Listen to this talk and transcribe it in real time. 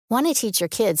Want to teach your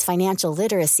kids financial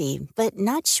literacy, but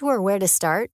not sure where to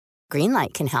start?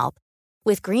 Greenlight can help.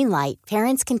 With Greenlight,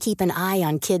 parents can keep an eye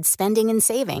on kids' spending and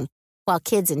saving, while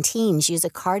kids and teens use a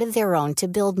card of their own to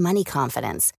build money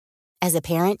confidence. As a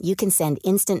parent, you can send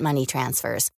instant money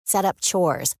transfers, set up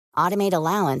chores, automate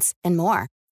allowance, and more.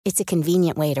 It's a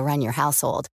convenient way to run your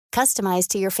household, customized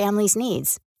to your family's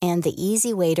needs, and the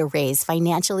easy way to raise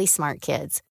financially smart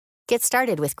kids. Get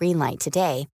started with Greenlight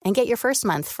today and get your first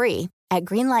month free at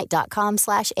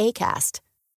greenlight.com/ACAST.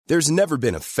 There's never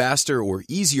been a faster or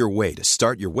easier way to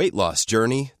start your weight loss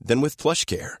journey than with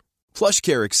PlushCare.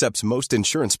 PlushCare accepts most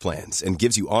insurance plans and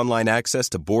gives you online access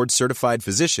to board-certified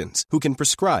physicians who can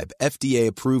prescribe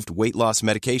FDA-approved weight loss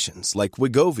medications like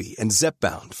Wegovy and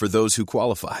Zepbound for those who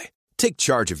qualify. Take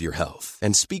charge of your health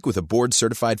and speak with a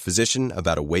board-certified physician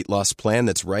about a weight loss plan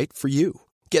that's right for you.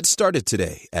 Get started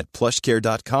today at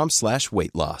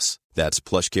plushcare.com/weight loss. That's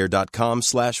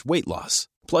plushcare.com/weight loss.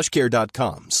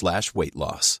 plushcare.com/weight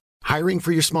loss. Hiring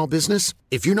for your small business?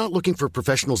 If you're not looking for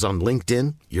professionals on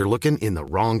LinkedIn, you're looking in the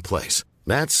wrong place.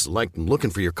 That's like looking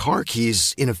for your car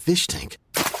keys in a fish tank.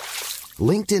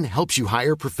 LinkedIn helps you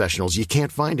hire professionals you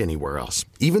can't find anywhere else,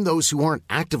 even those who aren't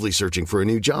actively searching for a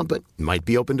new job but might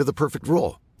be open to the perfect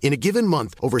role. In a given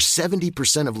month, over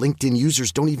 70% of LinkedIn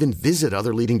users don't even visit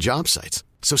other leading job sites.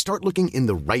 So start looking in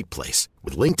the right place.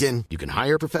 With LinkedIn, you can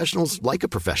hire professionals like a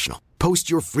professional. Post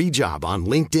your free job on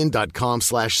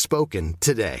linkedin.com/spoken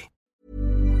today.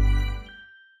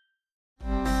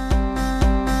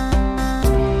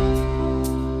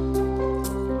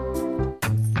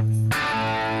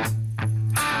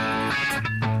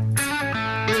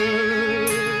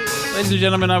 Ladies and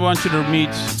gentlemen, I want you to meet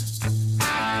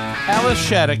Alice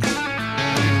Shattuck,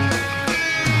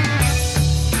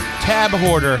 tab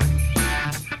hoarder.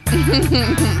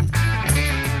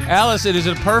 Alice, it is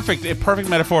a perfect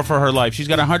metaphor for her life. She's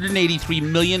got 183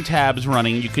 million tabs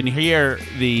running. You can hear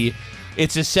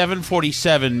it's a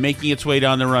 747 making its way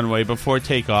down the runway before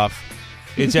takeoff.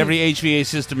 It's every HVAC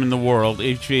system in the world,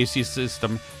 HVAC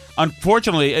system.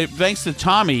 Unfortunately, thanks to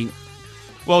Tommy,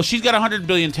 well, she's got 100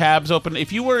 billion tabs open.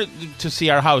 If you were to see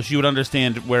our house, you would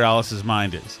understand where Alice's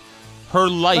mind is. Her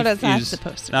life is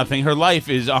supposed to nothing. Her life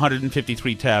is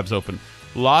 153 tabs open.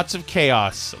 Lots of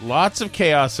chaos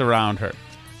around her.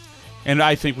 And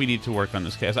I think we need to work on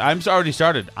this chaos. I'm already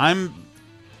started. I am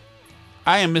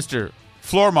Mr.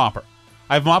 Floor Mopper.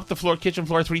 I've mopped the kitchen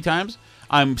floor 3 times.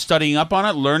 I'm studying up on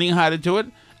it, learning how to do it.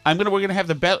 We're gonna have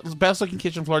the best looking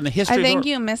kitchen floor in the history. I think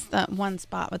you missed that one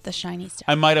spot with the shiny stuff.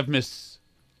 I might have missed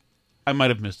a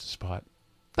spot.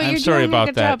 But I'm you're sorry doing about a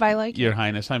good that, job. I like Your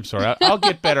Highness. I'm sorry. I'll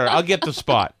get better. I'll get the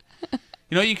spot.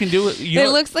 You know what you can do? It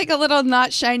looks like a little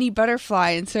not shiny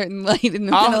butterfly in certain light in the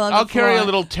middle of the I'll carry floor. a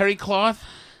little terry cloth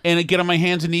and get on my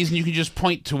hands and knees, and you can just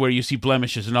point to where you see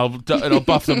blemishes, and it'll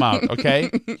buff them out. Okay,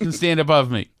 you can stand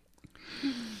above me.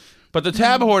 But the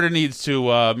tab hoarder needs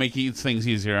to make things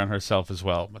easier on herself as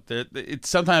well. But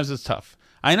sometimes it's tough.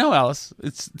 I know, Alice.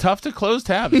 It's tough to close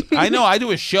tabs. I know. I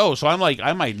do a show, so I'm like,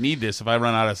 I might need this if I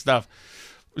run out of stuff.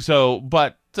 So,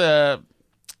 but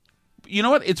you know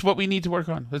what? It's what we need to work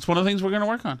on. It's one of the things we're going to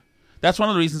work on. That's one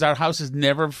of the reasons our house is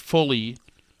never fully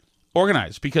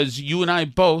organized, because you and I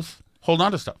both hold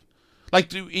on to stuff.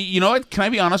 Like, you know what? Can I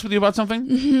be honest with you about something?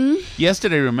 Mm-hmm.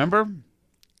 Yesterday, remember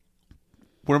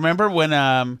when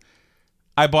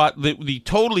I bought the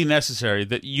totally necessary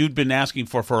that you'd been asking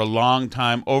for a long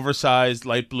time, oversized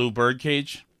light blue bird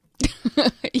cage?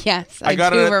 Yes, I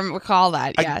do recall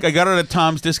that. Yes. I got it at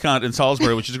Tom's Discount in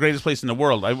Salisbury, which is the greatest place in the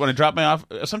world. When I drop my off,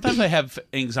 sometimes I have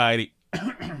anxiety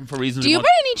for reasons. Do you by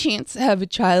any chance have a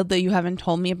child that you haven't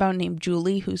told me about named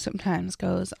Julie, who sometimes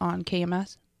goes on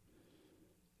KMS?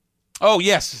 Oh,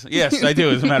 yes, I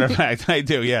do. As a matter of fact, I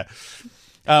do. Yeah.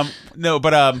 No,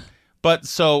 but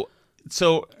so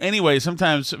anyway,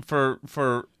 sometimes for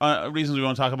reasons we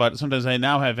won't talk about, sometimes I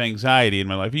now have anxiety in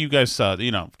my life. You guys,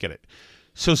 get it.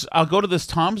 So I'll go to this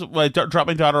Tom's. I drop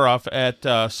my daughter off at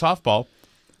softball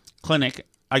clinic.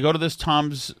 I go to this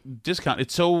Tom's Discount.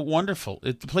 It's so wonderful.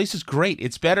 The place is great.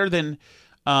 It's better than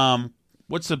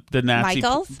what's the Nazi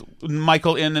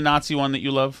Michael in the Nazi one that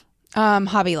you love?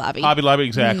 Hobby Lobby. Hobby Lobby,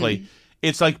 exactly. Mm.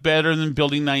 It's like better than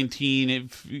Building 19.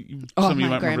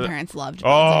 My grandparents loved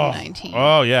Building 19.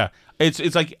 Oh yeah,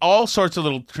 it's like all sorts of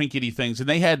little trinkety things, and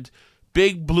they had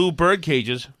big blue bird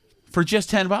cages for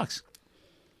just $10.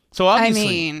 So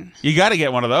obviously, you got to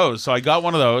get one of those. So I got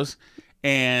one of those,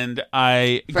 and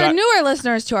For newer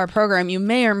listeners to our program, you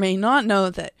may or may not know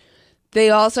that they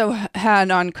also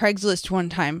had on Craigslist one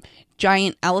time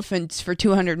giant elephants for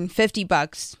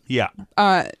 $250. Yeah.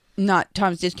 Not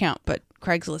Tom's Discount, but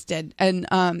Craigslist did. And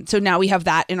so now we have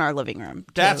that in our living room.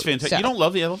 That's too. fantastic. So, You don't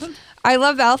love the elephant? I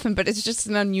love the elephant, but it's just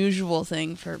an unusual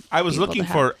thing for I was people looking to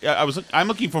have. for. I'm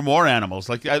looking for more animals.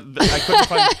 Like I couldn't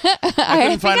find.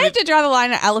 I think I have to draw the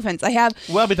line at elephants. I have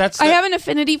an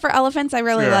affinity for elephants. I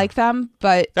really like them,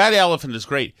 but that elephant is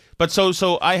great. But so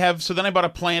then I bought a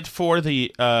plant for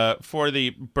the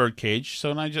bird cage.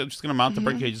 So I'm just going to mount the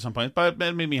bird cage at some point. But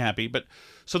it made me happy. But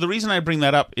so the reason I bring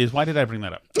that up is, why did I bring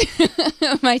that up?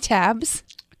 My tabs.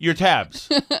 Your tabs.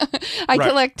 I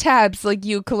collect tabs like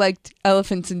you collect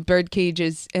elephants and bird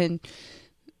cages and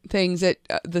things at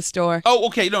the store. Oh,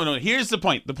 okay. No. Here's the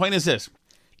point. The point is this: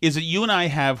 is that you and I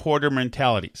have hoarder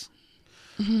mentalities.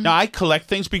 Mm-hmm. Now I collect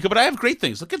things but I have great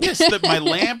things. Look at this: my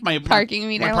lamp, my parking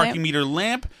meter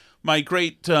lamp, my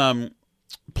great plant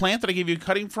that I gave you a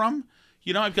cutting from.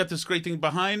 You know, I've got this great thing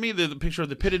behind me, the picture of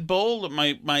the pitted bowl,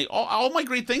 all my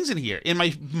great things in here, in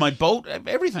my boat,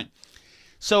 everything.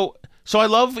 So I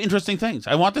love interesting things.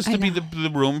 I want this to be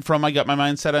the room from I Got My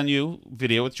Mind Set on You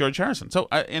video with George Harrison. So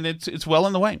and it's well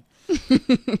in the way.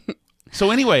 So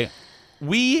anyway,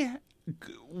 the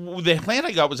plant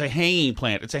I got was a hanging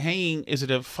plant. It's a hanging. Is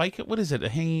it a fica? What is it? A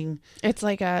hanging? It's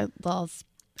like a little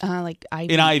like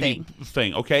ivy. An ivy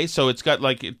thing. Okay, so it's got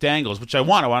like it dangles, which I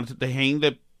want. I want it to hang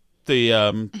the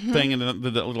thing, and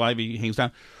the little ivy hangs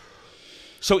down.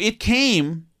 So it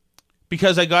came.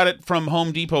 Because I got it from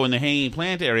Home Depot in the hanging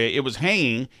plant area, it was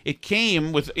hanging. It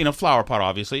came in a flower pot,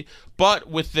 obviously, but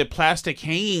with the plastic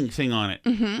hanging thing on it.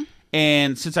 Mm-hmm.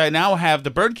 And since I now have the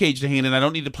bird cage to hang in, I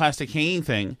don't need the plastic hanging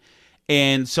thing.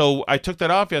 And so I took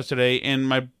that off yesterday, and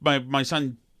my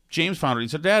son James found it. He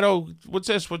said, "Dad, what's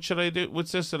this? What should I do?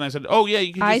 What's this?" And I said, "Oh yeah,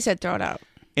 you can." I said, "Throw it out."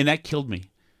 And that killed me.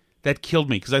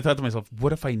 Because I thought to myself,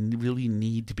 what if I really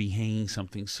need to be hanging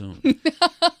something soon?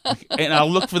 And I'll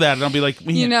look for that, and I'll be like,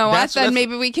 you know what? Then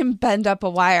maybe we can bend up a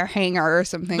wire hanger or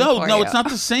something. No, it's not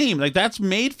the same. Like, that's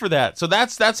made for that. So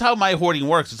that's how my hoarding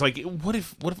works. It's like, what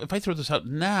if I throw this out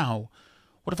now?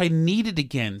 What if I need it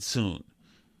again soon?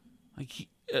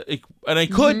 And I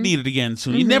could need it again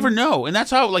soon. You never know, and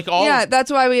that's how that's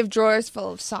why we have drawers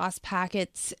full of sauce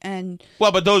packets and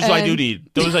but those I do need.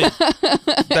 Those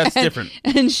that's different.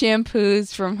 And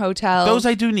shampoos from hotels. Those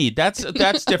I do need. That's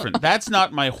different. That's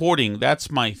not my hoarding.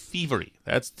 That's my thievery.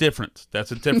 That's different.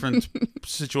 That's a different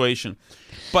situation.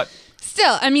 But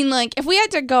still, I mean, like, if we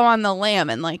had to go on the lam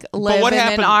and live in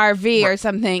an RV or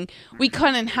something, we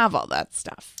couldn't have all that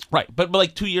stuff. Right, but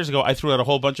like 2 years ago, I threw out a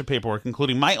whole bunch of paperwork,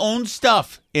 including my own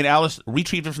stuff, and Alice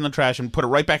retrieved it from the trash and put it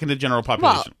right back into the general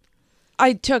population. Well,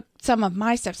 I took some of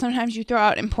my stuff. Sometimes you throw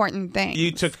out important things.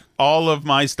 You took all of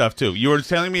my stuff, too. You were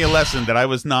telling me a lesson that I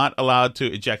was not allowed to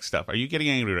eject stuff. Are you getting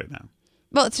angry right now?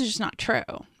 Well, it's just not true.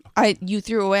 You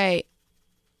threw away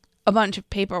a bunch of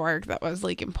paperwork that was,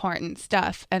 like, important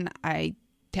stuff, and I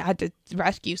had to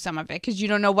rescue some of it because you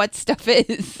don't know what stuff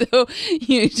is, so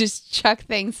you just chuck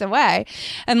things away.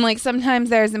 And like sometimes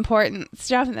there's important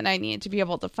stuff that I need to be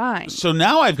able to find. So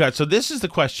now so this is the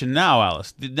question now,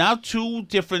 Alice. Now two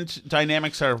different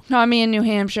dynamics are... Tommy in New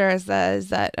Hampshire says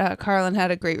that Carlin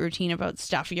had a great routine about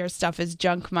stuff. Your stuff is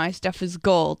junk, my stuff is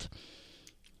gold.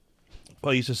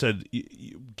 Well, you just said,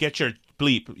 get your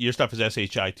bleep, your stuff is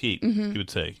S-H-I-T, you would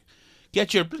say.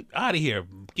 Get your bleep out of here,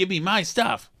 give me my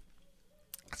stuff.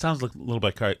 It sounds like a little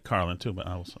bit Carlin too, but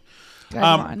also.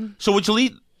 So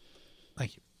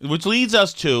thank you. Which leads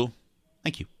us to,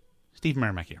 thank you, Steve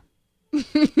Merrimack here.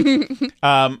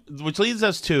 Which leads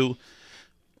us to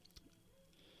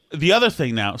the other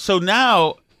thing now. So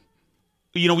now,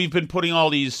 we've been putting all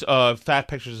these fat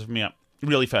pictures of me up,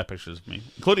 really fat pictures of me,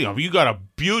 including you got a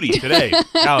beauty today,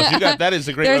 Alice. That is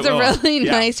a great. There's a really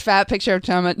nice fat picture of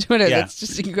Tom at Twitter. That's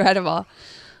just incredible.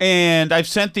 And I've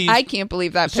sent these. I can't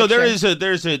believe that picture. So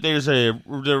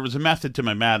there was a method to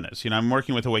my madness. I'm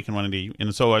working with Awaken 180,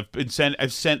 and so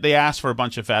they asked for a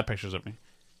bunch of fat pictures of me.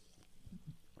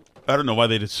 I don't know why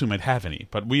they'd assume I'd have any,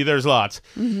 but there's lots.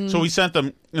 Mm-hmm. So we sent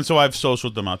them, and so I've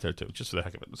socialed them out there too, just for the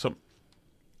heck of it. So,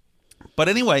 but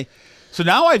anyway, so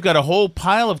now I've got a whole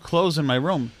pile of clothes in my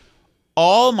room.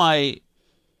 All my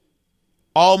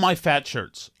fat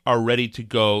shirts are ready to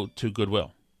go to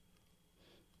Goodwill.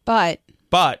 But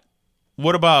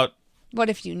what about... What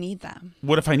if you need them?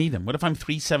 What if I need them? What if I'm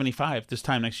 $375 this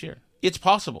time next year? It's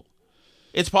possible.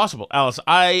 It's possible, Alice.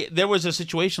 There was a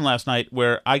situation last night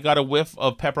where I got a whiff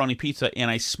of pepperoni pizza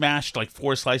and I smashed like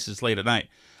 4 slices late at night.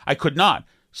 I could not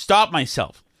stop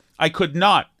myself. I could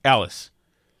not, Alice.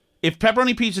 If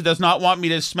pepperoni pizza does not want me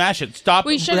to smash it, tell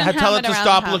it to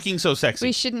stop looking so sexy.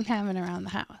 We shouldn't have it around the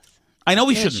house. I know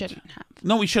we shouldn't.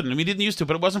 No, we shouldn't. We didn't used to,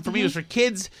 but it wasn't for me. It was for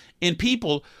kids and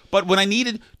people. But when I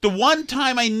needed, the one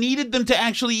time I needed them to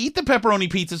actually eat the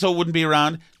pepperoni pizza so it wouldn't be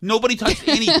around, nobody touched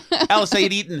any. Alice, I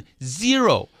had eaten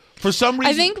 0. For some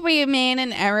reason. I think we made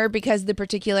an error because the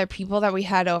particular people that we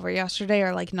had over yesterday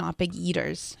are like not big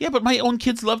eaters. Yeah, but my own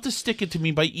kids love to stick it to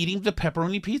me by eating the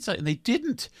pepperoni pizza, and they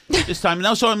didn't this time.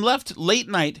 Now, so I'm left late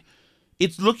night.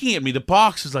 It's looking at me. The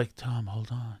box is like, Tom, hold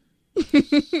on.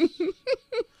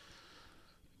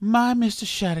 My Mr.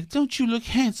 Shattuck, don't you look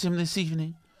handsome this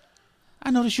evening?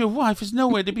 I notice your wife is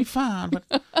nowhere to be found,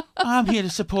 but I'm here to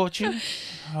support you.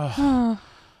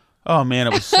 Oh, man,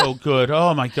 it was so good.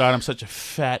 Oh, my God, I'm such a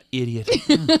fat idiot.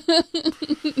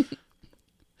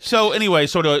 So, anyway,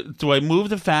 so do I move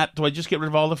the fat? Do I just get rid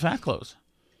of all the fat clothes?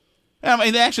 I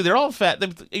mean, actually, they're all fat.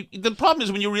 The problem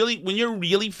is when you're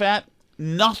really fat,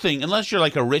 nothing, unless you're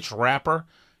like a rich rapper,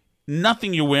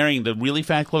 nothing you're wearing, the really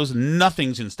fat clothes,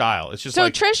 nothing's in style. It's just so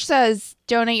like... Trish says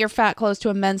donate your fat clothes to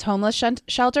a men's homeless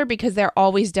shelter because they're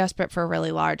always desperate for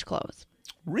really large clothes.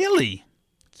 Really?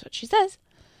 That's what she says.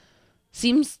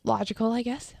 Seems logical, I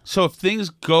guess. So if things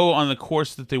go on the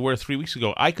course that they were 3 weeks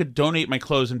ago, I could donate my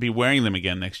clothes and be wearing them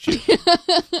again next year.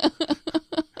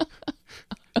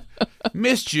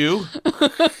 Missed you. You're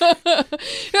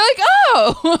like,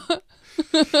 oh!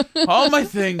 All my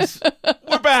things.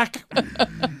 We're back.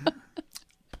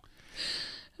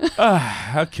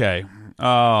 Okay.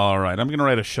 All right. I'm going to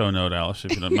write a show note, Alice,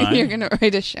 if you don't mind. You're going to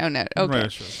write a show note. Okay. Write a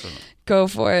show note. Go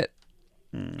for it.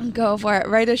 Go for it.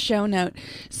 Write a show note.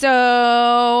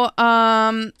 So,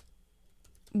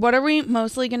 what are we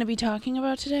mostly going to be talking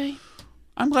about today?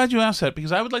 I'm glad you asked that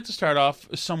because I would like to start off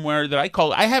somewhere that I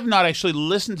have not actually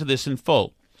listened to this in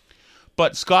full,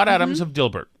 but Scott Adams of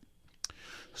Dilbert.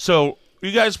 So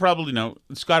you guys probably know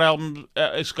Scott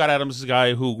Adams is the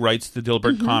guy who writes the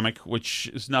Dilbert comic, which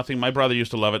is nothing. My brother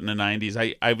used to love it in the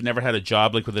 90s. I've never had a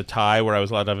job like with a tie where I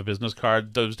was allowed to have a business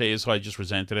card those days, so I just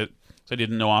resented it. So I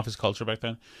didn't know office culture back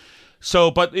then.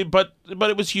 So, but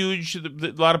it was huge.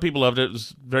 A lot of people loved it. It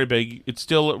was very big. It's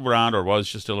still around, or was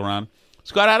just still around.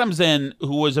 Scott Adams then,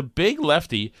 who was a big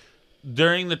lefty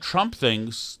during the Trump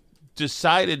things,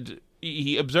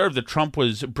 he observed that Trump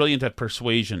was brilliant at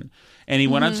persuasion. And he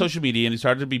went on social media and he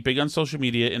started to be big on social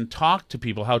media and talked to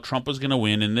people how Trump was going to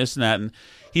win and this and that. And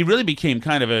he really became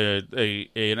kind of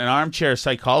an armchair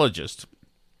psychologist.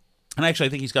 And actually, I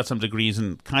think he's got some degrees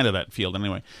in kind of that field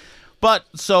anyway. But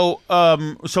so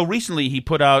recently he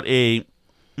put out a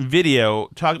video.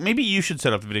 Maybe you should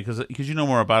set up the video because you know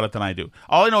more about it than I do.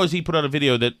 All I know is he put out a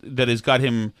video that has got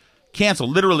him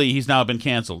canceled. Literally, he's now been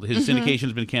canceled. His syndication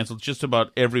has been canceled just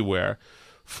about everywhere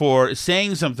for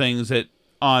saying some things that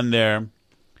on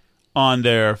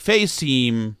their face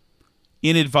seem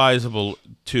inadvisable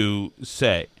to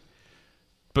say.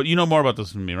 But you know more about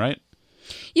this than me, right?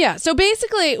 Yeah, so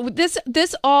basically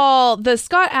the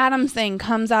Scott Adams thing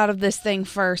comes out of this thing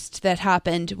first that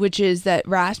happened, which is that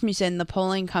Rasmussen, the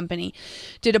polling company,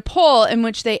 did a poll in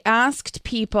which they asked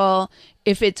people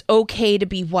if it's okay to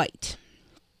be white.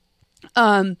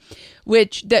 So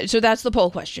that's the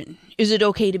poll question. Is it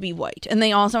okay to be white? And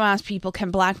they also asked people,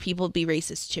 can black people be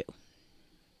racist too?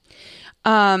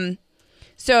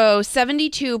 So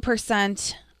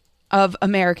 72% of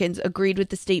Americans agreed with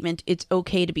the statement, it's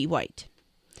okay to be white.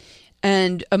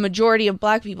 And a majority of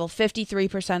black people,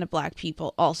 53% of black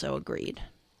people also agreed.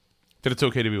 That it's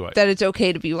okay to be white. That it's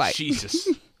okay to be white. Jesus.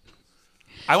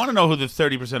 I want to know who the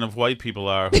 30% of white people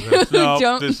are.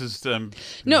 No, this is...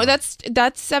 no, that's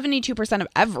 72% of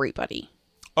everybody.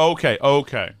 Okay.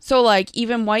 So, like,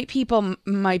 even white people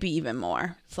might be even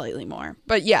more, slightly more.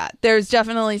 But, yeah, there's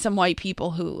definitely some white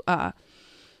people who,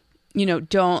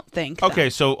 don't think Okay,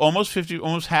 that. so almost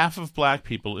half of black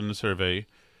people in the survey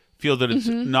feel that it's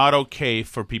not okay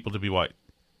for people to be white.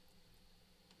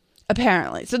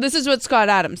 Apparently. So this is what Scott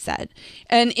Adams said.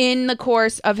 And in the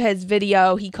course of his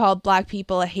video, he called black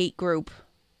people a hate group.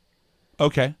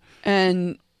 Okay.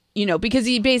 And, because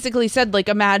he basically said, like,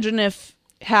 imagine if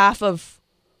half of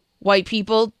white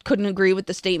people couldn't agree with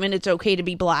the statement, it's okay to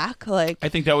be black. Like, I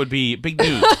think that would be big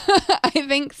news. I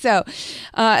think so.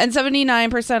 And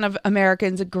 79% of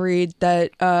Americans agreed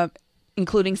that,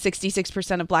 including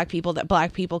 66% of black people, that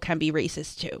black people can be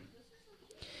racist too.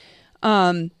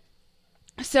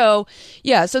 So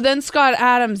then Scott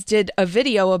Adams did a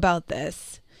video about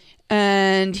this,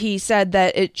 and he said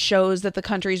that it shows that the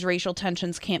country's racial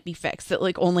tensions can't be fixed, that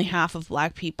like only half of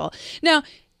black people. Now,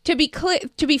 to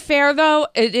be fair though,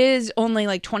 it is only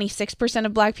like 26%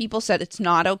 of black people said it's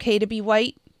not okay to be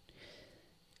white.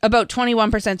 About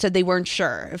 21% said they weren't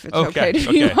sure if it's okay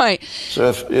to be white. So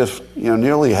if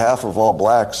nearly half of all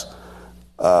blacks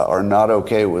are not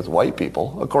okay with white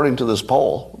people, according to this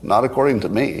poll, not according to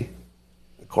me,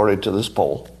 according to this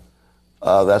poll,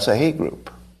 that's a hate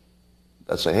group.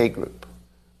 That's a hate group.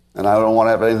 And I don't want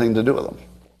to have anything to do with them.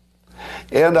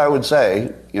 And I would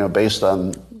say, based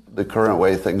on the current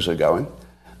way things are going,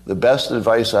 the best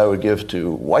advice I would give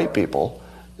to white people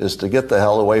is to get the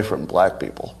hell away from black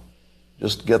people.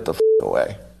 Just get the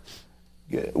away.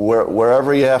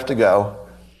 Wherever you have to go,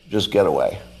 just get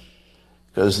away.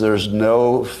 Because there's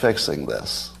no fixing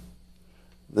this.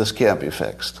 This can't be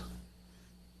fixed.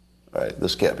 Right?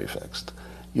 This can't be fixed.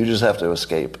 You just have to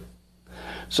escape.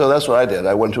 So that's what I did.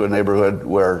 I went to a neighborhood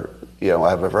where, I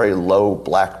have a very low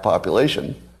black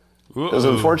population. Because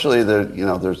unfortunately,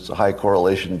 there's a high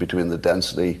correlation between the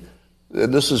density.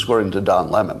 And this is according to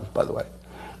Don Lemon, by the way.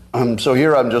 So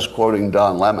here I'm just quoting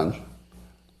Don Lemon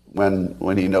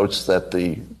when he notes that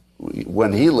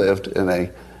when he lived in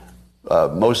a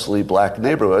mostly black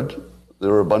neighborhood, there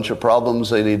were a bunch of problems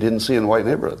that he didn't see in white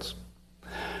neighborhoods.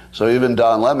 So even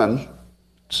Don Lemon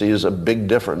sees a big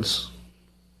difference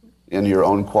in your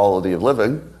own quality of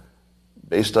living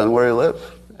based on where you live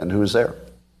and who's there.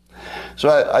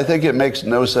 So I think it makes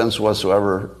no sense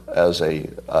whatsoever as a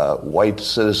white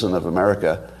citizen of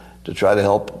America to try to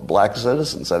help black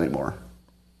citizens anymore.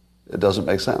 It doesn't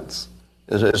make sense.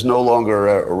 It's no longer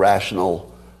a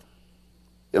rational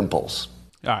impulse.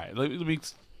 All right, let me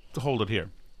hold it here.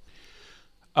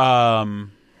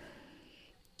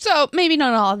 So maybe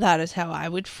not all of that is how I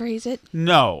would phrase it.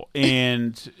 No,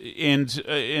 and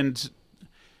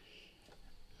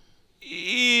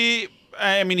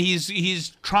I mean he's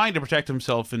trying to protect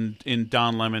himself in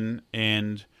Don Lemon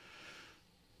and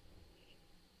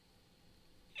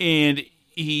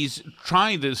he's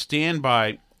trying to stand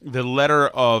by the letter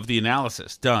of the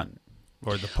analysis done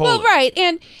or the poll. Well, right,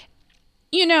 and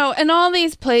and all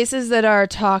these places that are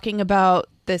talking about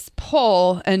this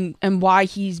poll and why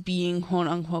he's being quote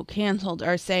unquote canceled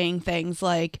are saying things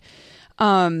like,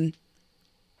 the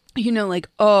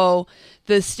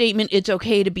statement "it's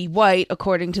okay to be white"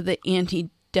 according to the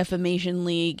Anti-Defamation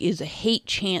League is a hate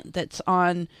chant that's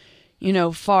on,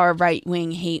 far right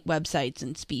wing hate websites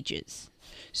and speeches.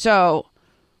 So,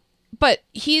 but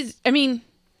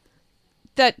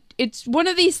that it's one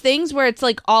of these things where it's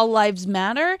like all lives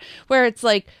matter, where it's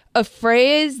like a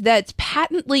phrase that's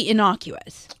patently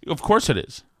innocuous. Of course it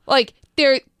is. Like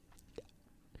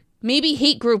maybe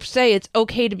hate groups say it's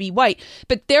okay to be white,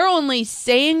 but they're only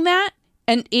saying that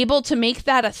and able to make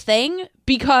that a thing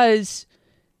because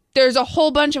there's a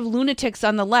whole bunch of lunatics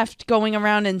on the left going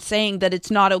around and saying that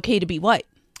it's not okay to be white.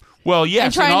 Well, yes,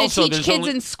 and trying and also, to teach kids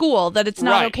in school that it's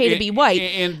not okay to be white,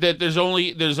 and that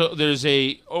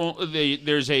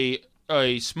there's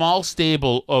a small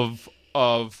stable of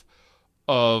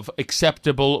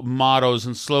acceptable mottos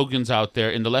and slogans out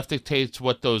there, and the left dictates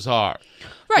what those are.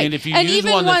 Right, and if you use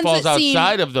one that falls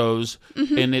outside of those,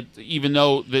 mm-hmm. and it even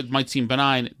though that might seem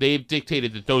benign, they've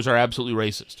dictated that those are absolutely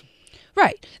racist.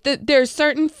 Right, there's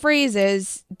certain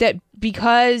phrases that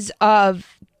because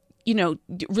of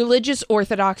religious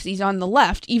orthodoxies on the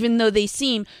left, even though they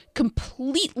seem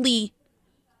completely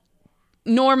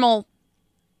normal,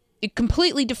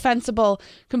 completely defensible,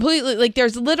 completely like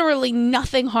there's literally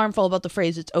nothing harmful about the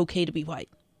phrase "it's okay to be white."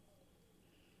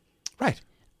 Right.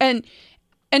 And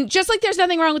just like there's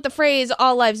nothing wrong with the phrase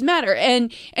 "all lives matter,"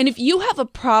 and if you have a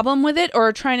problem with it or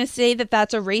are trying to say that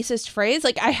that's a racist phrase,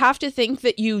 like I have to think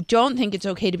that you don't think it's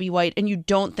okay to be white and you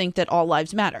don't think that all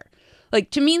lives matter. Like,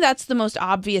 to me, that's the most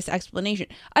obvious explanation.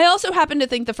 I also happen to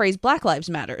think the phrase "Black Lives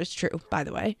Matter" is true, by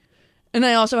the way. And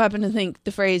I also happen to think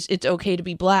the phrase "it's okay to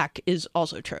be black" is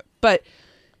also true. But,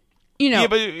 Yeah,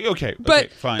 but, okay,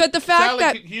 fine. But the fact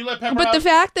Sally, can you let Pepper out? the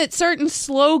fact that certain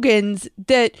slogans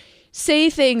that say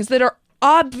things that are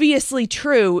obviously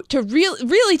true to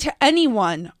really to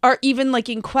anyone are even, like,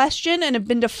 in question and have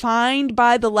been defined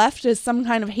by the left as some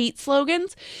kind of hate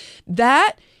slogans,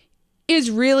 that is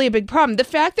really a big problem. The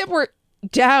fact that we're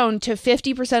down to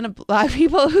 50% of black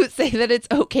people who say that it's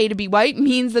okay to be white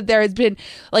means that there has been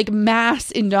like mass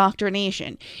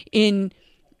indoctrination in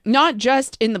not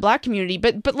just in the black community,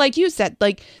 but like you said,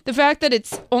 like the fact that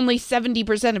it's only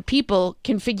 70% of people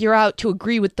can figure out to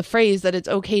agree with the phrase that it's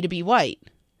okay to be white.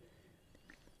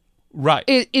 Right.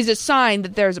 Is a sign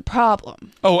that there's a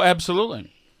problem. Oh,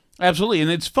 absolutely. Absolutely.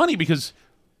 And it's funny because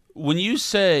when you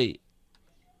say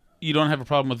you don't have a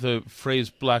problem with the phrase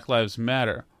 "Black Lives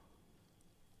Matter,"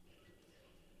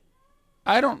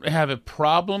 I don't have a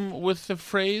problem with the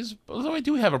phrase, although I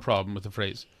do have a problem with the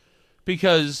phrase,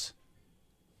 because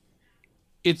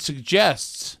it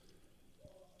suggests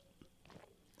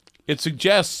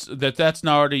that that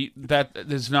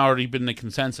has now already been the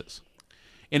consensus.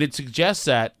 And it suggests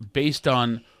that based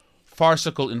on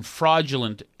farcical and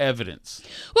fraudulent evidence.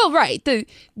 Well, right.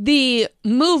 The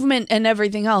movement and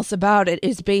everything else about it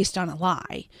is based on a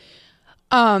lie.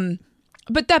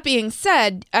 But that being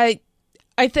said, I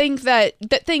think that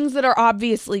things that are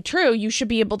obviously true, you should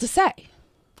be able to say.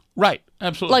 Right.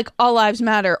 Absolutely. Like all lives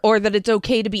matter, or that it's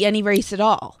okay to be any race at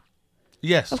all.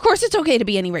 Yes. Of course it's okay to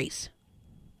be any race.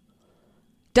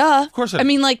 Duh. Of course it I is.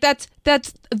 mean, like, that's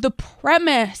the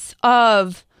premise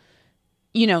of,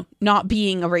 not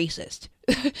being a racist.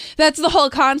 That's the whole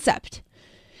concept.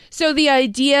 So the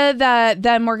idea that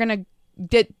then we're going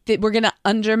to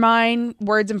undermine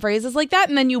words and phrases like that,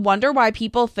 and then you wonder why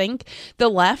people think the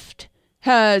left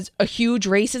has a huge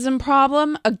racism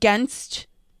problem against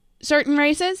certain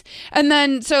races. And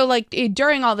then, so like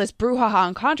during all this brouhaha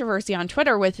and controversy on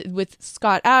Twitter with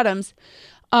Scott Adams,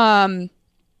 and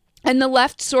the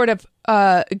left sort of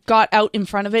got out in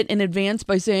front of it in advance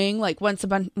by saying, like, once a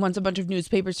bunch of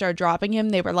newspapers started dropping him,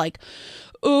 they were like,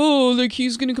 oh, like,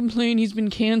 he's going to complain he's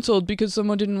been canceled because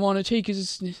someone didn't want to take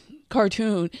his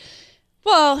cartoon.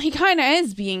 Well, he kind of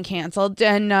is being canceled,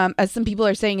 and as some people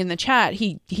are saying in the chat,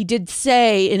 he did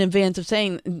say in advance of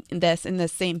saying this in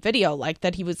this same video, like,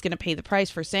 that he was going to pay the price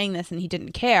for saying this, and he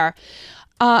didn't care.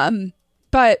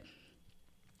 But,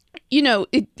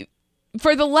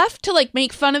 for the left to, like,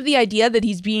 make fun of the idea that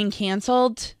he's being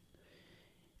canceled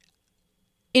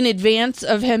in advance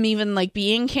of him even, like,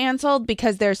 being canceled,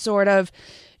 because they're sort of,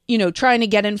 trying to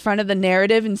get in front of the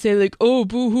narrative and say, like, oh,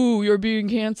 boo-hoo, you're being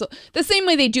canceled. The same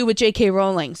way they do with J.K.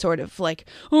 Rowling, sort of like,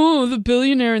 oh, the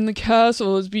billionaire in the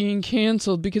castle is being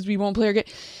canceled because we won't play our game.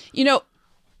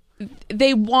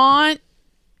 They want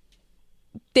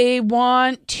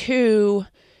to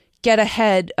get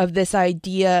ahead of this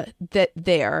idea that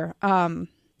they're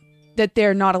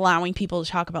not allowing people to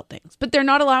talk about things. But they're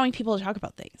not allowing people to talk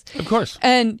about things. Of course.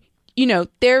 And,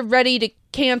 they're ready to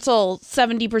cancel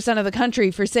 70% of the country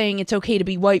for saying it's okay to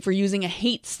be white for using a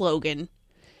hate slogan,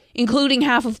 including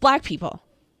half of black people.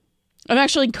 I'm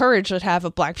actually encouraged that half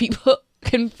of black people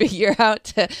can figure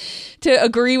out to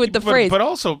agree with the phrase. But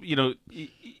also,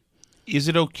 is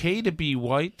it okay to be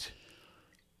white?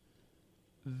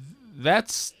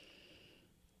 That's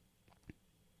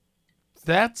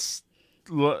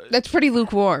pretty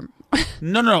lukewarm.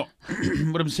 No.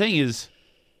 What I'm saying is,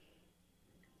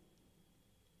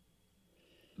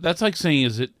 that's like saying,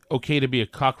 is it okay to be a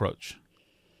cockroach?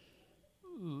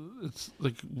 It's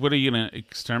like, what are you going to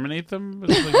exterminate them?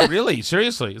 It's like, really?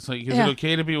 Seriously? It's like, is it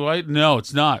okay to be white? No,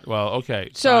 it's not. Well,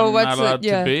 okay. So I'm what's not allowed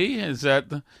to be? Is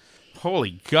that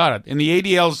holy God. And the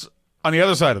ADL's on the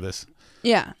other side of this.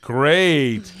 Yeah.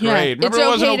 Great. Yeah. Remember it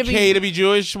wasn't okay to be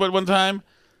Jewish one time?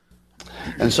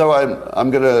 And so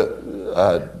I'm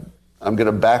gonna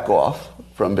back off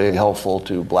from being helpful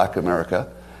to Black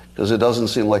America because it doesn't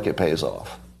seem like it pays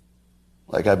off.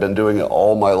 Like, I've been doing it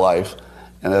all my life,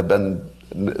 and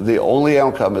the only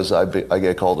outcome is I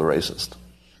get called a racist.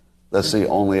 That's the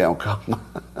only outcome.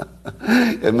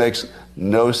 It makes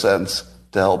no sense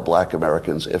to help Black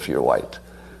Americans if you're white.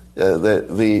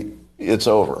 It's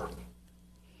over.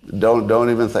 Don't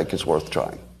even think it's worth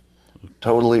trying.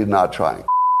 Totally not trying.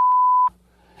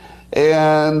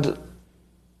 And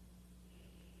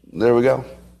there we go.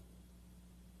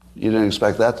 You didn't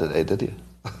expect that today, did you?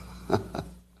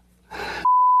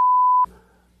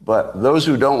 But those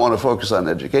who don't want to focus on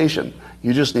education,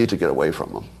 you just need to get away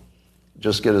from them.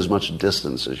 Just get as much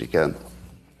distance as you can.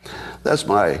 That's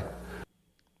my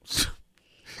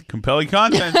compelling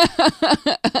content.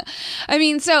 I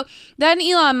mean, so then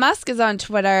Elon Musk is on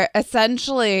Twitter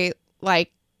essentially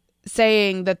like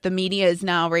saying that the media is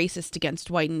now racist against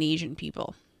white and Asian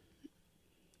people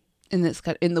in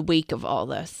the wake of all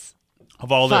this.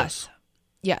 Of all fuss. this.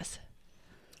 Yes.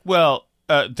 Well,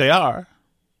 they are.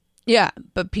 Yeah,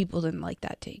 but people didn't like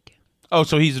that take. Oh,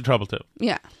 so he's in trouble too.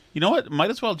 Yeah. You know what? Might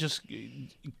as well just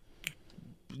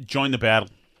join the battle.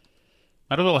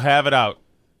 Might as well have it out,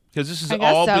 because this has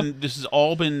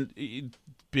all been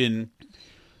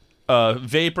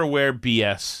vaporware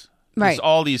BS. Right. It's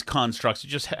all these constructs.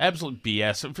 It's just absolute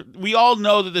BS. We all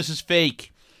know that this is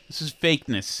fake. This is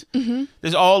fakeness. Mm-hmm.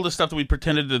 There's all the stuff that we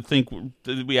pretended to think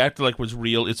that we acted like was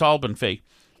real. It's all been fake.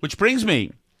 Which brings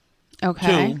me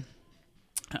to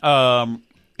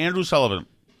Andrew Sullivan,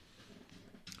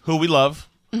 who we love,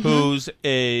 who's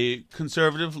a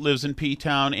conservative, lives in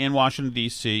P-Town in Washington,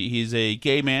 D.C. He's a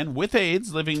gay man with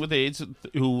AIDS, living with AIDS,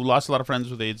 who lost a lot of friends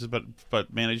with AIDS,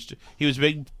 but managed. He was a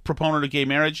big proponent of gay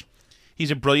marriage.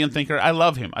 He's a brilliant thinker. I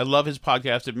love him. I love his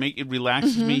podcast. It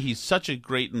relaxes me. He's such a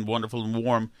great and wonderful and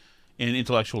warm and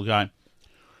intellectual guy.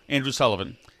 Andrew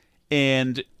Sullivan.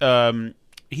 And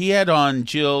he had on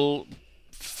Jill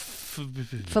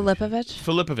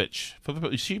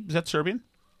Filipovic. Is that Serbian?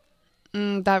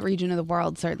 That region of the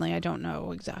world, certainly. I don't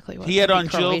know exactly what. He had on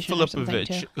Jill Croatian or something,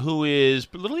 Filipovic, too. who is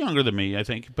a little younger than me, I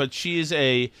think, but she is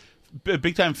a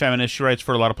big-time feminist. She writes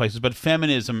for a lot of places, but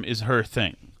feminism is her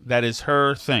thing. That is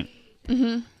her thing,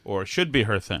 or should be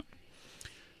her thing.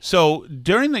 So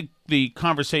during the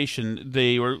conversation,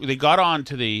 they got on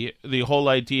to the whole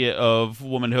idea of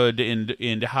womanhood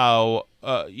and how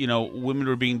women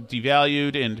were being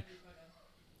devalued and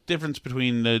difference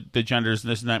between the genders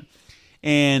and this and that.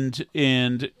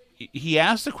 And he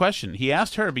asked the question. He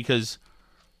asked her because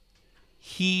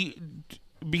he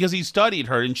studied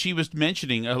her, and she was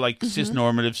mentioning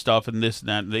cisnormative stuff and this and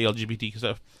that, and the LGBT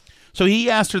stuff. So he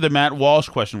asked her the Matt Walsh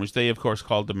question, which they of course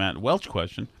called the Matt Welch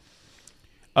question.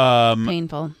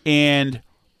 Painful. And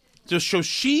so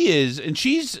she is, and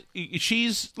she's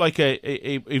like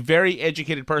a very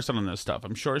educated person on this stuff.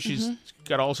 I'm sure she's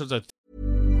got all sorts of.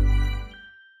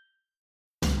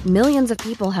 Millions of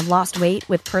people have lost weight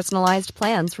with personalized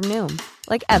plans from Noom.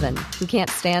 Like Evan, who can't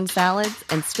stand salads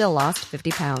and still lost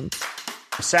 50 pounds.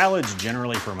 Salads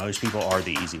generally for most people are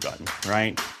the easy button,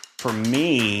 right? For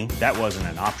me, that wasn't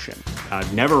an option. I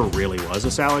never really was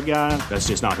a salad guy. That's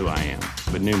just not who I am.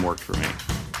 But Noom worked for me.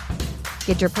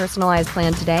 Get your personalized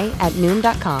plan today at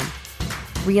Noom.com.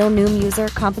 Real Noom user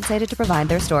compensated to provide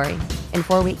their story. In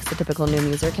 4 weeks, the typical Noom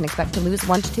user can expect to lose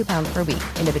 1 to 2 pounds per week.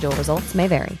 Individual results may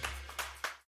vary.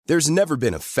 There's never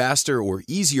been a faster or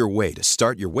easier way to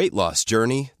start your weight loss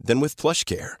journey than with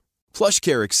PlushCare.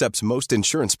 PlushCare accepts most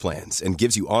insurance plans and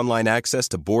gives you online access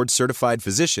to board-certified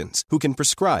physicians who can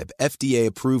prescribe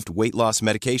FDA-approved weight loss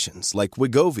medications like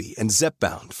Wegovy and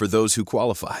Zepbound for those who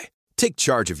qualify. Take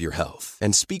charge of your health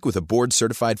and speak with a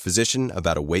board-certified physician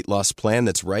about a weight loss plan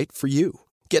that's right for you.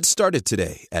 Get started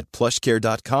today at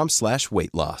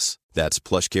plushcare.com/weight loss. That's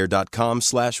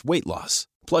plushcare.com/weight loss.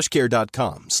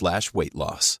 plushcare.com/weight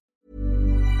loss.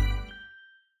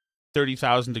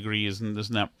 30,000 degrees and this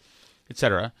and that,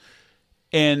 etc.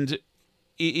 And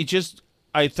it just,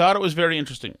 I thought it was very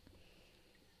interesting.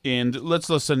 And let's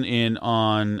listen in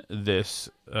on this.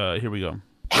 Here we go.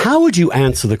 How would you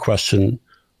answer the question,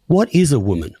 what is a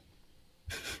woman?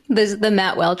 This is the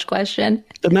Matt Welch question.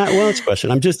 The Matt Welch question.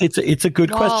 It's a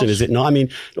good question, is it not? I mean,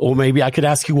 or maybe I could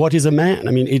ask you, what is a man?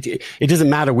 I mean, it doesn't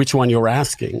matter which one you're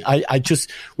asking. I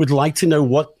just would like to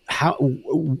know how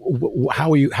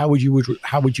would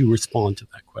you respond to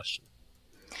that question?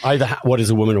 Either what is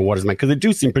a woman or what is a man? Because they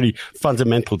do seem pretty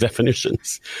fundamental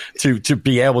definitions to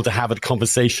be able to have a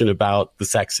conversation about the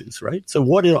sexes, right? So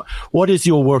what is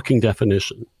your working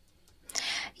definition?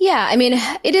 Yeah, I mean,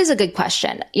 it is a good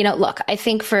question. Look, I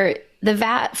think for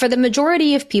the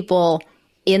majority of people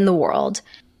in the world,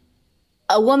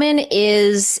 a woman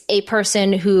is a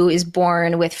person who is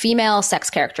born with female sex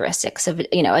characteristics of,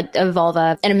 a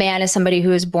vulva, and a man is somebody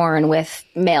who is born with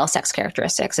male sex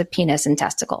characteristics of penis and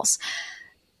testicles.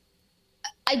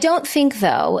 I don't think,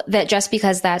 though, that just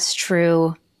because that's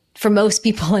true for most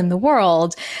people in the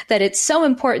world, that it's so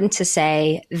important to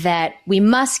say that we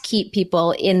must keep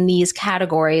people in these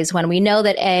categories when we know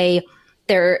that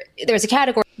there's a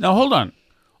category. Now, hold on.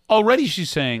 Already she's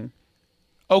saying,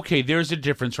 okay, there's a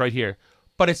difference right here,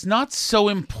 but it's not so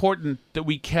important that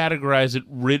we categorize it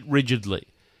rigidly.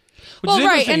 Well,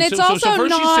 right, and it's also so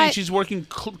first not... she's saying she's working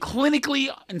clinically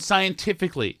and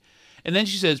scientifically, and then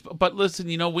she says, but listen,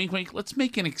 wink, wink, let's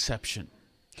make an exception.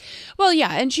 Well,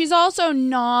 yeah, and she's also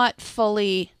not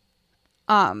fully,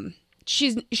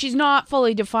 she's not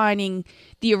fully defining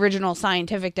the original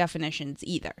scientific definitions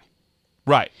either.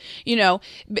 Right.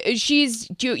 She's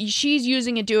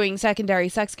using it doing secondary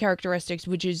sex characteristics,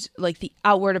 which is like the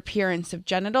outward appearance of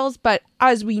genitals. But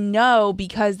as we know,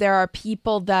 because there are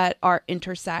people that are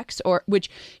intersex, or which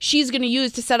she's going to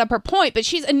use to set up her point, but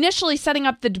she's initially setting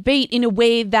up the debate in a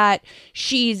way that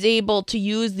she's able to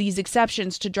use these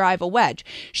exceptions to drive a wedge.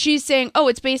 She's saying, oh,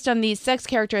 it's based on these sex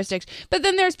characteristics. But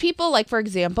then there's people like, for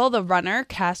example, the runner,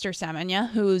 Caster Semenya,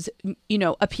 who's,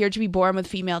 appeared to be born with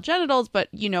female genitals, but,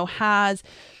 has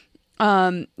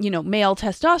male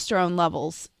testosterone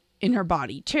levels in her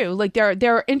body too. Like there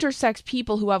are intersex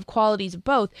people who have qualities of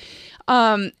both.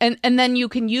 And then you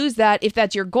can use that if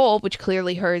that's your goal, which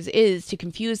clearly hers is, to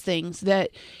confuse things,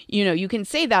 that, you can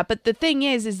say that. But the thing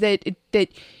is that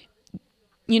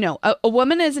a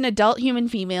woman is an adult human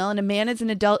female and a man is an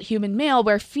adult human male,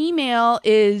 where female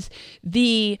is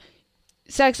the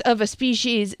sex of a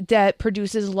species that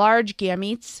produces large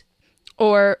gametes,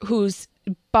 or whose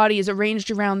body is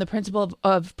arranged around the principle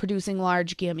of producing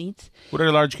large gametes. What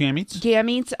are large gametes?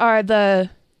 Gametes are the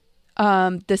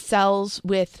cells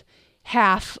with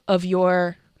half of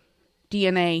your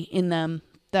DNA in them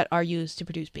that are used to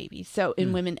produce babies. So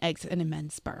in women, eggs, and in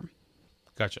men's sperm.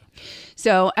 Gotcha.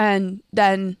 So, and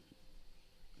then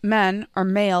men or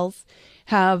males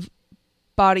have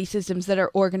body systems that are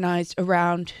organized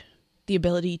around the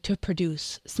ability to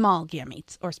produce small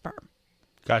gametes or sperm.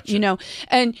 Gotcha. You know,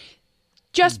 and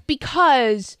just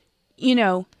because, you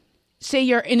know, say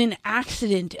you're in an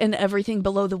accident and everything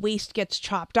below the waist gets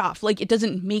chopped off, like, it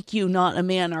doesn't make you not a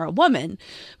man or a woman.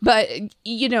 But,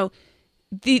 you know,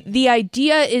 the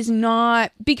idea is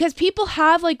not, because people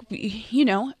have, like, you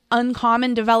know,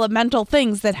 uncommon developmental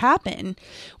things that happen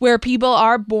where people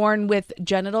are born with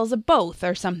genitals of both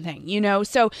or something, you know.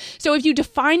 So if you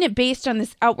define it based on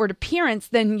this outward appearance,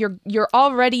 then you're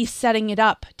already setting it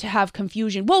up to have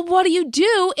confusion. Well, what do you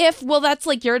do if, well, that's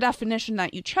like your definition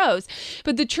that you chose.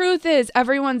 But the truth is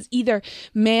everyone's either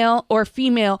male or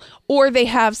female, or they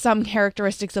have some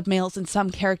characteristics of males and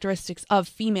some characteristics of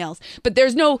females. But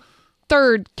there's no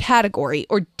third category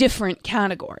or different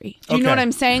category. Do you know what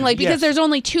I'm saying? Like, because there's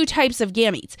only two types of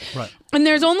gametes. Right. And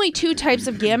there's only two types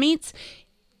of gametes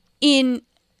in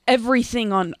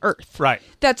everything on Earth. Right.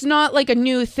 That's not like a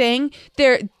new thing.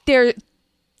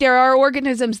 There are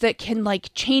organisms that can, like,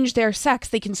 change their sex.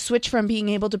 They can switch from being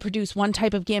able to produce one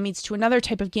type of gametes to another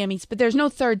type of gametes, but there's no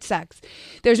third sex.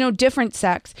 There's no different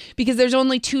sex because there's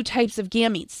only two types of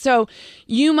gametes. So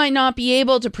you might not be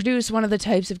able to produce one of the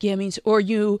types of gametes, or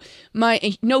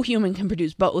no human can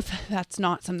produce both. That's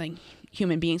not something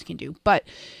human beings can do. But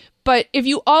if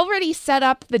you already set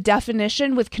up the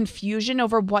definition with confusion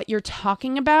over what you're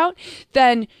talking about,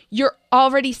 then you're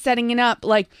already setting it up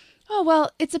like, oh,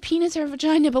 well, it's a penis or a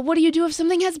vagina, but what do you do if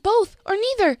something has both or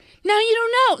neither? Now you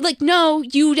don't know. Like, no,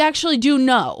 you actually do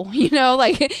know. You know,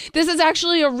 like, this is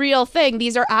actually a real thing.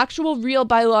 These are actual real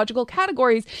biological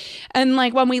categories. And,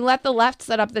 like, when we let the left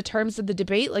set up the terms of the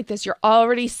debate like this, you're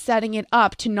already setting it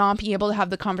up to not be able to have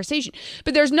the conversation.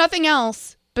 But there's nothing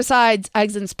else besides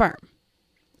eggs and sperm.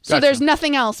 So there's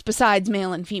nothing else besides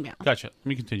male and female. Gotcha. Let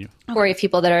me continue. Category of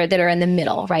people that are in the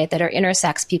middle, right? That are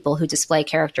intersex people who display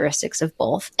characteristics of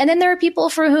both. And then there are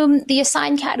people for whom the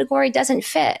assigned category doesn't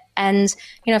fit. And,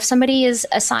 you know, if somebody is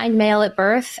assigned male at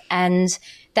birth and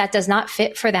that does not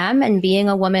fit for them, and being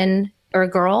a woman or a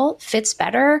girl fits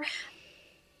better,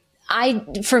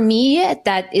 for me,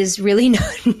 that is really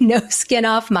no skin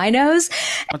off my nose.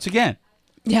 Once again.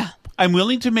 Yeah. I'm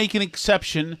willing to make an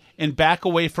exception and back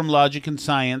away from logic and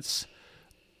science.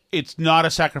 It's not a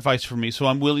sacrifice for me, so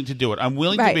I'm willing to do it. I'm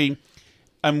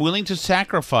willing to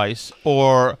sacrifice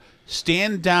or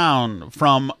stand down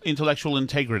from intellectual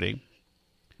integrity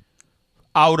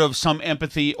out of some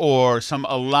empathy or some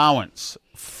allowance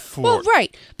for... Well,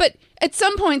 right. But at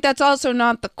some point, that's also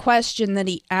not the question that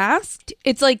he asked.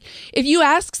 It's like, if you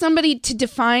ask somebody to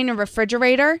define a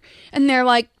refrigerator and they're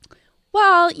like,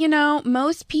 well, you know,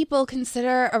 most people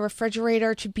consider a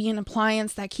refrigerator to be an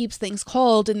appliance that keeps things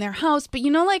cold in their house. But, you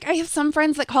know, like, I have some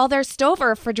friends that call their stove a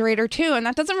refrigerator, too. And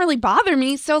that doesn't really bother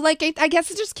me. So, like, I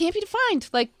guess it just can't be defined.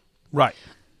 Like, right.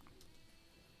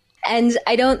 And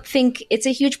I don't think it's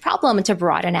a huge problem to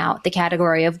broaden out the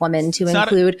category of women to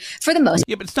include, for the most.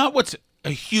 Yeah, but it's not what's a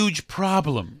huge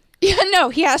problem. Yeah, no,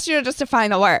 he asked you to just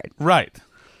define a word. Right.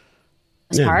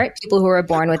 Part, people who are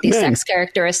born with these sex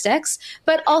characteristics,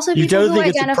 but also people who identify as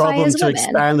women. You don't think it's a problem to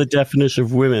expand the definition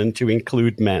of women to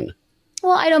include men?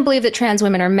 Well, I don't believe that trans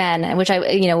women are men, which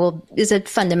is a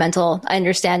fundamental, I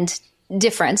understand,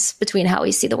 difference between how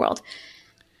we see the world.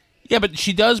 Yeah, but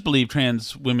she does believe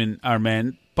trans women are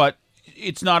men, but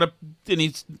it's not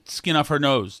any skin off her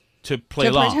nose to play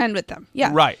along. To pretend with them.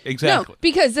 Yeah. Right, exactly. No,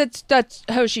 because that's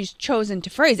how she's chosen to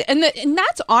phrase it. And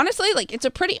that's honestly, like, it's a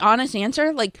pretty honest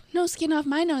answer. Like, no skin off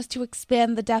my nose to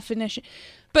expand the definition.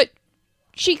 But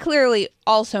she clearly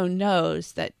also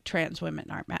knows that trans women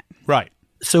are men. Right.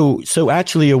 So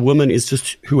actually a woman is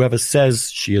just whoever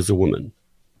says she is a woman.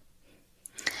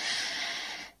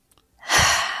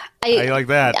 I like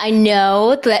that. I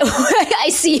know that I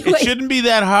see. It shouldn't be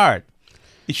that hard.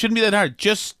 It shouldn't be that hard.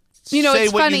 Just you know, say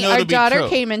it's what funny. You know Our to be daughter true.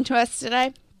 came into us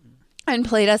today and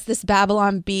played us this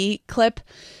Babylon Bee clip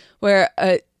where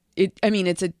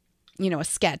it's a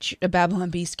sketch, a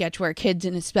Babylon Bee sketch where a kid's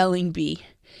in a spelling bee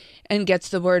and gets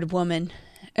the word woman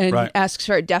and asks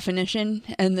for a definition,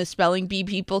 and the spelling bee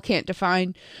people can't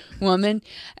define woman.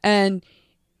 And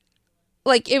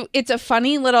like it's a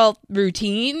funny little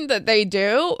routine that they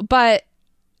do, but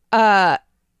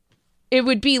it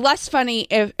would be less funny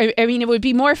it would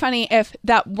be more funny if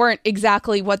that weren't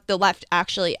exactly what the left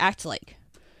actually acts like.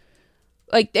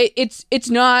 Like it's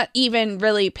not even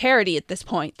really parody at this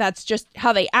point. That's just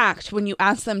how they act when you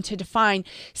ask them to define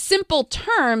simple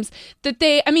terms that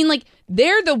they're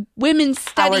the women's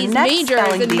studies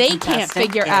majors and they can't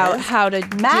figure out how to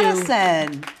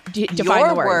Madison. define your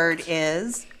the word. word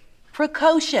is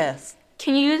precocious.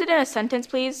 Can you use it in a sentence,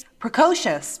 please?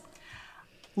 Precocious.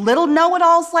 Little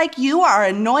know-it-alls like you are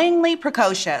annoyingly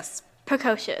precocious.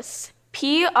 Precocious.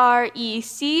 Precocious.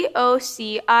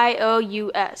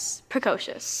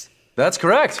 Precocious. That's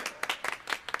correct.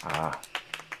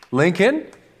 Lincoln,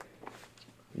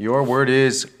 your word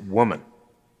is woman.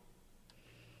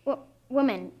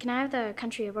 Woman. Can I have the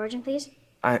country of origin, please?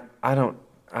 I don't,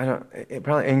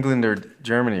 probably England or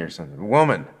Germany or something.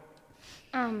 Woman.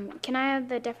 Can I have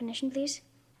the definition, please?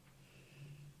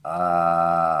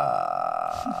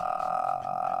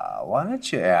 Why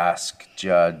don't you ask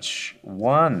Judge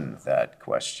 1 that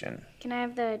question? Can I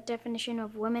have the definition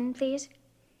of woman, please?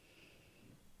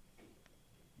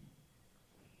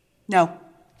 No.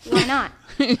 Why not?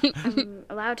 I'm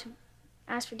allowed to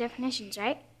ask for definitions,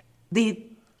 right? The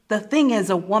thing is,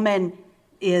 a woman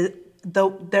is a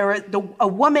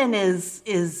woman is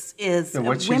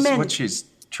women. What she's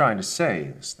trying to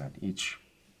say is that each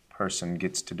person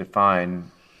gets to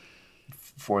define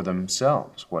for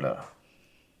themselves what a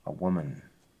woman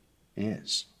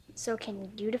is. So can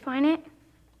you define it?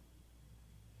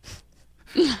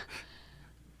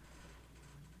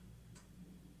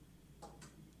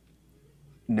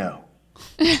 No.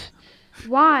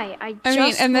 Why?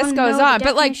 And this goes on,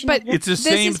 but it's the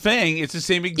same thing. It's the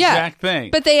same exact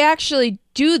thing. But they actually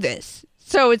do this.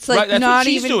 So it's like right, that's not what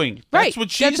she's even doing. Right. That's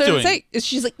what she's That's doing. What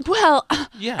she's like, well,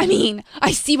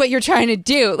 I see what you're trying to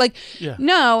do. Like,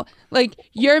 no, like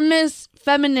you're Miss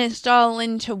Feminist all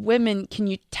into women. Can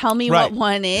you tell me what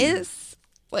one is?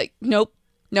 Like, nope,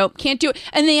 can't do it.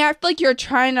 And they act like you're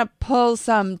trying to pull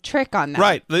some trick on them.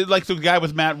 Right, like the guy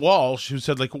with Matt Walsh who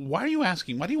said, like, why are you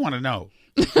asking? Why do you want to know?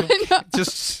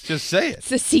 Just say it.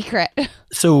 It's a secret.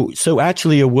 So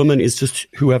actually, a woman is just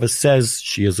whoever says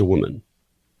she is a woman.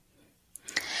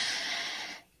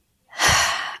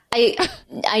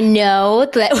 I know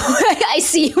that I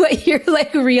see what you're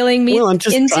like reeling me into. Well, I'm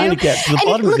just trying to get to the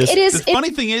bottom of this. The funny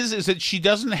thing is that she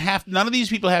doesn't have. None of these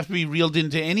people have to be reeled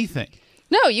into anything.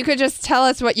 No, you could just tell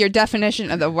us what your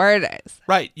definition of the word is.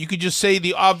 Right. You could just say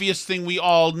the obvious thing we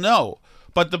all know.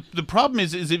 But the problem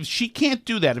is if she can't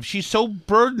do that, if she's so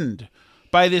burdened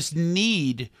by this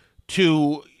need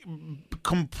to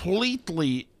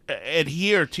completely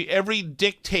adhere to every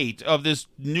dictate of this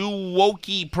new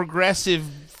wokey progressive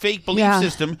fake belief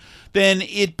system, then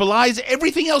it belies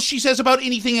everything else she says about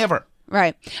anything ever.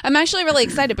 Right. I'm actually really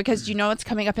excited because do you know what's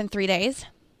coming up in 3 days?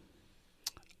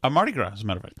 Mardi Gras, as a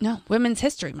matter of fact. No, Women's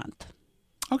History Month.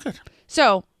 Oh, good.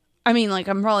 So, I'm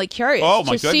really curious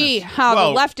to see how the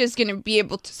left is going to be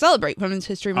able to celebrate Women's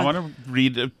History Month. I want to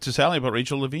read to Sally about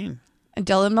Rachel Levine.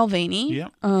 Dylan Mulvaney. Yeah.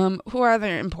 Who are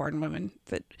other important women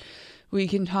that we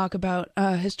can talk about?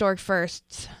 Historic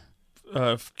firsts.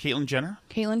 Caitlyn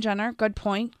Jenner. Good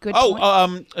point.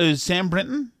 Sam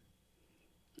Brinton.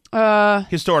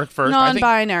 Historic first.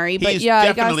 Non-binary, but he's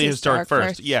yeah, definitely historic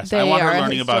first. Yes, I want her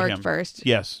learning about him. First.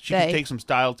 Yes, she can take some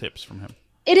style tips from him.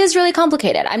 It is really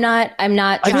complicated. I'm not trying.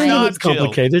 I don't think it's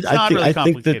complicated. I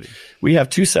think that we have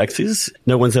two sexes.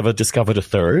 No one's ever discovered a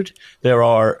third. There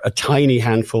are a tiny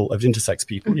handful of intersex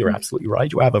people. Mm-hmm. You're absolutely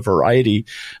right. You have a variety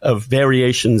of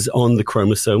variations on the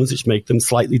chromosomes, which make them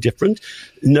slightly different.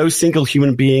 No single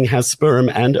human being has sperm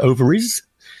and ovaries.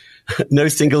 No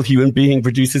single human being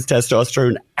produces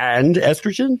testosterone and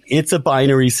estrogen. It's a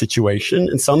binary situation.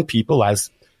 And some people,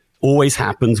 as always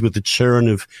happens with the churn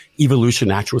of evolution,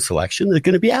 natural selection, they're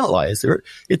going to be outliers.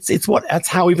 That's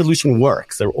how evolution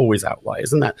works. They're always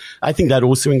outliers. And I think that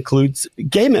also includes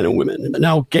gay men and women.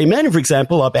 Now, gay men, for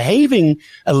example, are behaving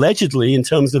allegedly in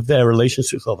terms of their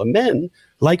relationships with other men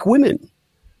like women.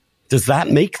 Does that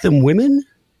make them women?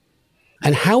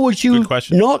 And how would you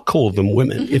not call them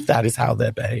women if that is how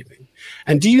they're behaving?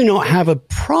 And do you not have a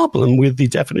problem with the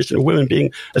definition of women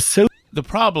being associated? The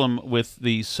problem with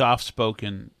the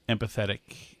soft-spoken, empathetic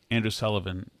Andrew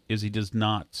Sullivan is he does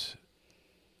not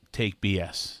take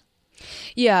BS.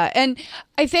 Yeah, and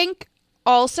I think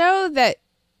also that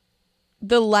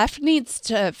the left needs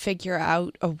to figure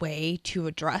out a way to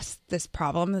address this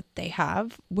problem that they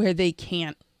have where they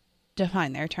can't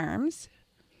define their terms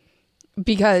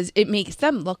because it makes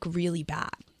them look really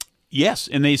bad. Yes,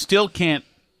 and they still can't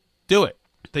do it.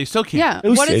 They still can't.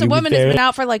 Yeah. What is a woman has been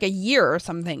out for like a year or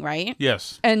something, right?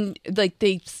 Yes. And like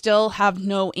they still have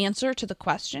no answer to the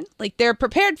question. Like they're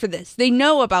prepared for this. They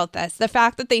know about this. The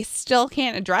fact that they still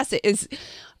can't address it is,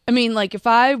 I mean, like if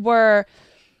I were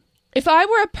If I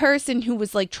were a person who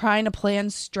was like trying to plan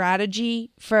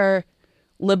strategy for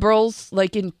liberals,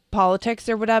 like in politics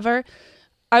or whatever,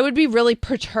 I would be really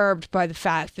perturbed by the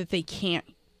fact that they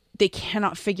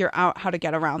cannot figure out how to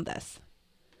get around this.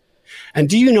 And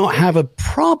do you not have a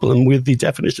problem with the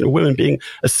definition of women being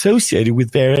associated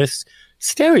with various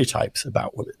stereotypes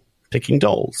about women? Picking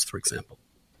dolls, for example.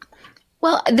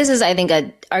 Well, this is, I think,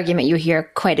 an argument you hear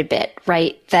quite a bit,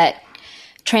 right? That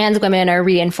trans women are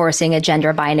reinforcing a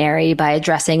gender binary by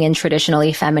dressing in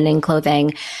traditionally feminine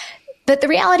clothing. But the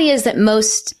reality is that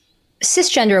most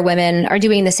cisgender women are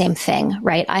doing the same thing,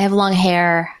 right? I have long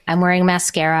hair. I'm wearing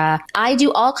mascara. I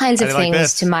do all kinds of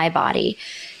things to my body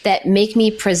that make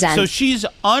me present. So she's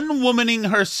unwomaning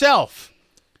herself,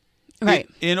 right,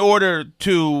 in order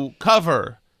to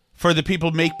cover for the people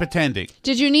make pretending.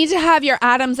 Did you need to have your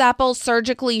Adam's apple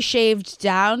surgically shaved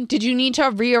down? Did you need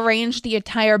to rearrange the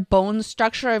entire bone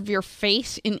structure of your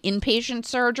face in inpatient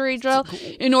surgery, Jill,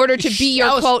 in order to be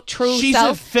your, quote, true she's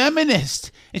self? She's a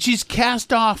feminist, and she's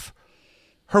cast off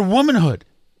her womanhood.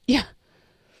 Yeah.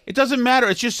 It doesn't matter.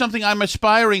 It's just something I'm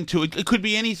aspiring to. It could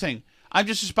be anything. I'm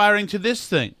just aspiring to this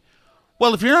thing.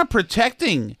 Well, if you're not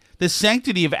protecting the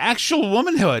sanctity of actual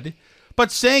womanhood,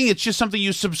 but saying it's just something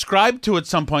you subscribe to at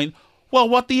some point, well,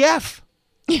 what the F?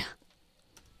 Yeah.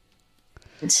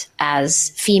 As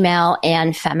female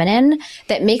and feminine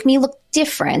that make me look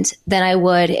different than I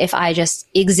would if I just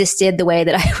existed the way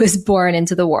that I was born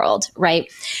into the world,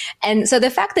 right? And so the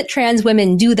fact that trans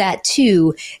women do that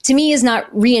too, to me, is not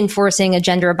reinforcing a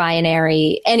gender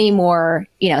binary any more,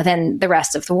 than the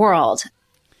rest of the world.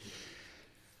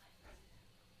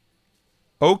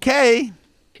 Okay.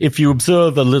 If you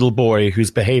observe a little boy who's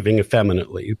behaving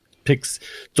effeminately, picks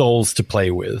dolls to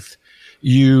play with,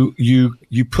 you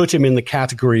put him in the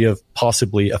category of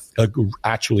possibly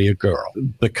actually a girl,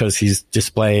 because he's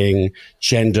displaying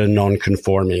gender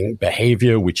non-conforming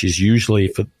behavior, which is usually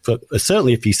for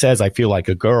certainly if he says, I feel like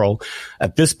a girl,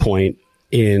 at this point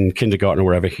in kindergarten or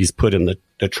wherever he's put in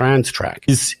the trans track,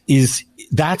 is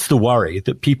that's the worry,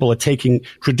 that people are taking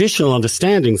traditional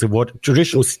understandings of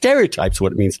traditional stereotypes of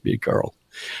what it means to be a girl.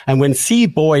 And when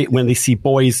they see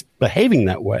boys behaving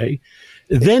that way,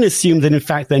 then assume that in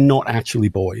fact they're not actually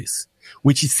boys,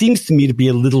 which it seems to me to be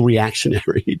a little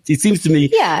reactionary. It seems to me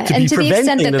to be to the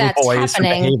extent that little that's boys from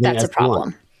happening, behaving that's as a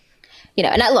problem. one.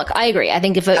 And I agree. I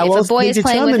think if a boy is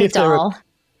playing with a doll,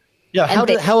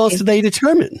 how else do they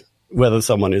determine whether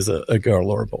someone is a girl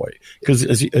or a boy? Because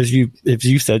as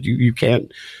you said, you can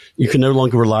no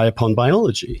longer rely upon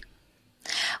biology.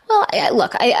 Well,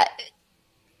 look,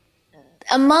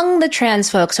 among the trans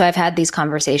folks who I've had these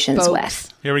conversations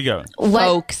with. Here we go.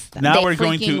 Folks. Now we're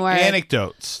going to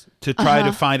anecdotes to try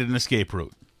to find an escape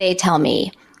route. They tell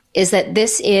me is that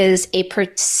this is a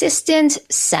persistent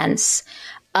sense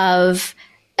of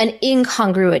an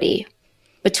incongruity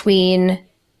between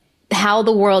how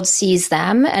the world sees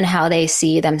them and how they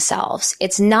see themselves.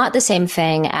 It's not the same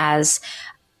thing as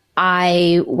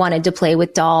I wanted to play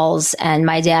with dolls and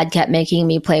my dad kept making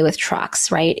me play with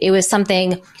trucks, right? It was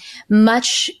something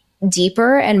much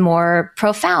deeper and more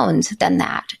profound than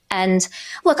that. And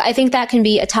look, I think that can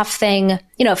be a tough thing,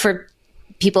 for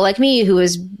people like me who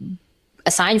was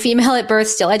assigned female at birth,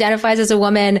 still identifies as a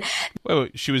woman.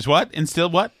 Wait, she was what? And still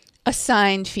what?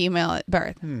 Assigned female at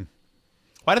birth.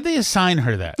 Why did they assign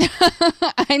her that?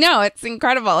 I know, it's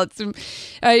incredible.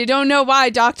 I don't know why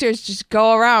doctors just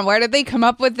go around. Where did they come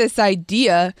up with this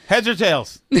idea? Heads or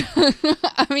tails?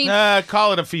 I mean,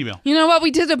 call it a female. You know what?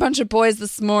 We did a bunch of boys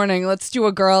this morning. Let's do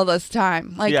a girl this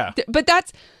time. But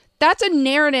that's a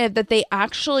narrative that they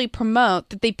actually promote,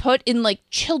 that they put in like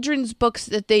children's books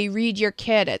that they read your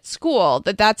kid at school.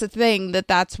 That's a thing.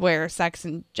 That's where sex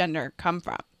and gender come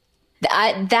from.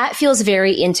 That feels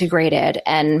very integrated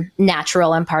and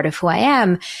natural and part of who I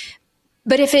am.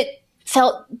 But if it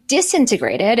felt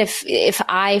disintegrated, if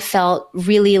I felt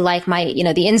really like my,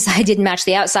 the inside didn't match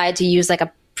the outside, to use like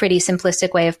a pretty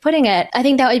simplistic way of putting it, I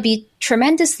think that would be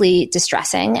tremendously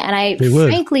distressing. And I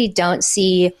frankly don't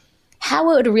see how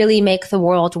it would really make the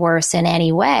world worse in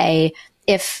any way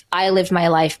if I lived my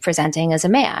life presenting as a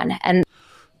man. And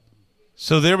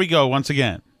so there we go once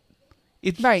again.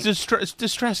 It's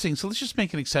distressing, so let's just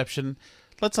make an exception.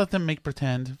 Let's let them make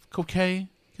pretend. Okay,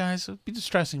 guys? It'd be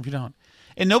distressing if you don't.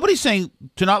 And nobody's saying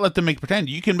to not let them make pretend.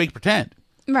 You can make pretend.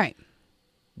 Right.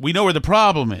 We know where the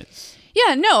problem is.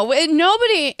 Yeah, no,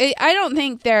 nobody, I don't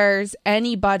think there's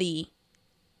anybody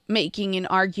making an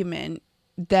argument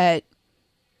that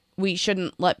we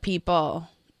shouldn't let people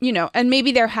and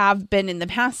maybe there have been in the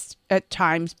past at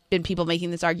times been people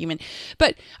making this argument,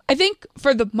 but I think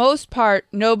for the most part,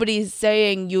 nobody's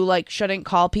saying you shouldn't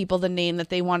call people the name that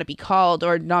they want to be called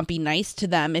or not be nice to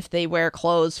them if they wear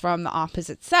clothes from the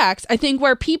opposite sex. I think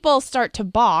where people start to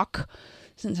balk,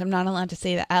 since I'm not allowed to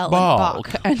say the L in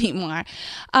balk anymore,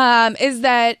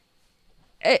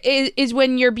 is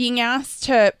when you're being asked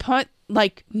to put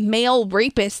male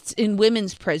rapists in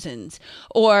women's prisons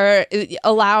or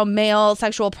allow male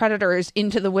sexual predators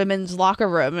into the women's locker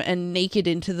room and naked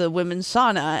into the women's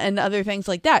sauna and other things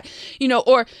like that,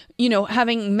 or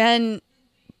having men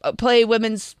play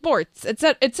women's sports,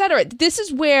 etc. This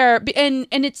is where, and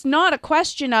it's not a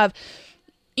question of,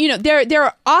 there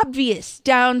are obvious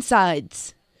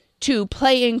downsides to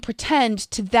playing pretend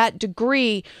to that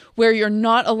degree where you're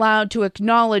not allowed to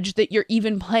acknowledge that you're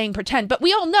even playing pretend. But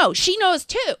we all know, she knows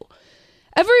too.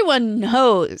 Everyone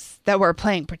knows that we're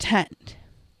playing pretend.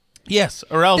 Yes,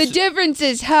 or else... The difference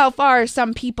is how far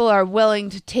some people are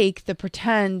willing to take the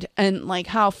pretend and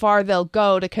how far they'll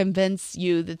go to convince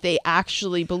you that they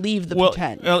actually believe the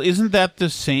pretend. Well, isn't that the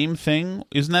same thing?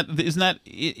 Isn't that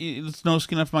it's no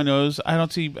skin off my nose? I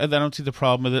don't see the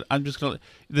problem with it. I'm just going to...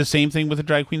 The same thing with the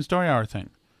Drag Queen Story Hour thing.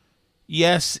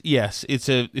 Yes, it's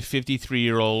a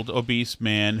 53-year-old obese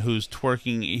man who's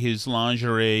twerking his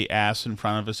lingerie ass in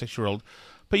front of a 6-year-old.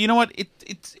 But you know what?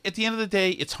 It's at the end of the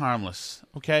day, it's harmless,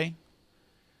 okay?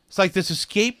 It's like this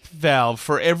escape valve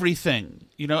for everything.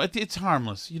 It's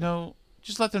harmless.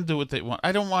 Just let them do what they want.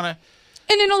 I don't want to...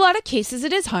 And in a lot of cases,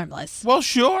 it is harmless. Well,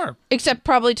 sure. Except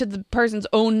probably to the person's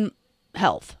own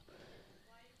health.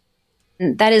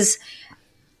 That is...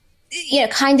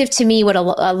 kind of to me what a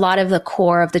lot of the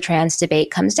core of the trans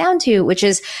debate comes down to, which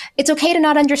is it's okay to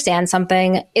not understand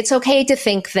something. It's okay to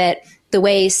think that the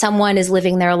way someone is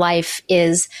living their life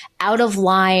is out of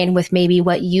line with maybe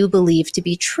what you believe to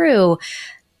be true.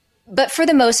 But for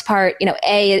the most part,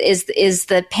 is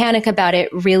the panic about it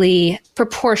really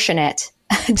proportionate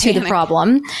to the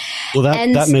problem? Well,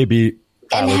 that may be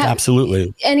valid,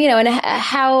 absolutely. And,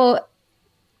 how...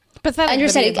 But I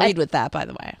agreed with that, by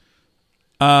the way.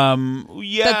 That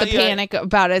the panic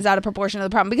about it is out of proportion to the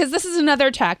problem, because this is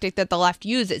another tactic that the left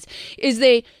uses, is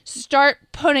they start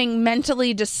putting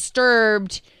mentally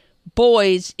disturbed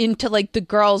boys into the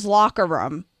girls' locker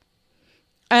room,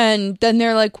 and then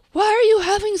they're like, why are you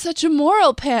having such a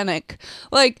moral panic?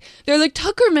 They're like,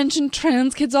 Tucker mentioned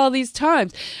trans kids all these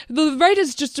times. The right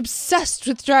is just obsessed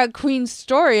with Drag Queen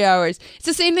Story Hours. It's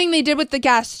the same thing they did with the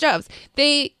gas stoves.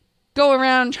 They go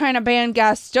around trying to ban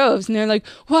gas stoves, and they're like,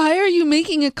 why are you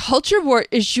making a culture war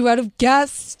issue out of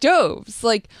gas stoves?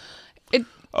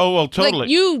 Oh, well, totally.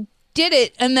 You did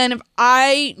it, and then if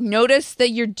I notice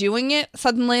that you're doing it,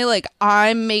 suddenly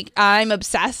I'm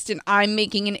obsessed and I'm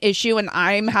making an issue and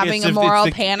I'm having a moral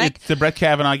panic. It's the Brett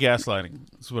Kavanaugh gaslighting.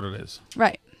 That's what it is.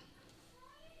 Right.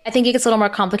 I think it gets a little more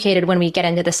complicated when we get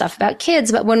into the stuff about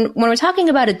kids, but when we're talking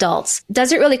about adults,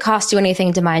 does it really cost you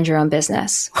anything to mind your own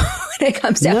business when it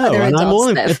comes to other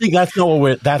adults? I think that's not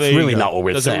what that's really not what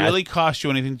we're saying. Does it really cost you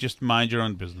anything? Just mind your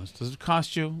own business. Does it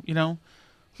cost you?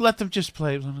 Let them just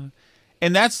play.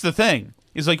 And that's the thing.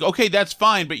 It's okay, that's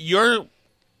fine, but you're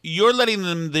letting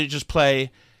them just play,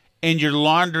 and you're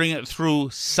laundering it through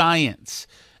science,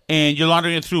 and you're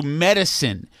laundering it through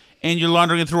medicine. And you're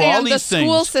laundering it through all these things. And the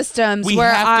school systems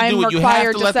where I'm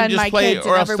required to send my kids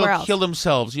and everywhere else. They'll kill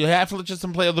themselves. You have to let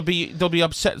them play, or they'll be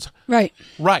upset. Right.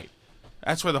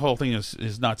 That's where the whole thing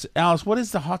is nuts. Alice, what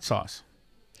is the hot sauce?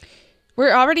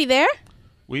 We're already there?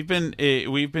 We've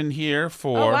been here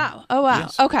for... Oh, wow.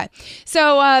 Yes. Okay.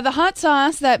 So the hot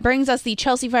sauce that brings us the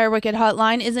Chelsea Fire Wicked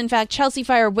hotline is, in fact, Chelsea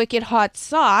Fire Wicked Hot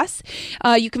Sauce.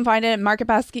 You can find it at Market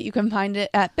Basket. You can find it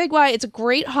at Big Y. It's a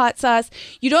great hot sauce.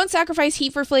 You don't sacrifice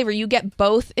heat for flavor. You get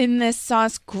both in this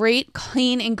sauce. Great,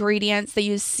 clean ingredients. They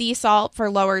use sea salt for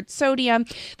lowered sodium.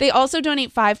 They also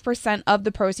donate 5% of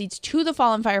the proceeds to the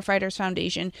Fallen Firefighters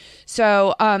Foundation.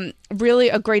 So really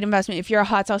a great investment. If you're a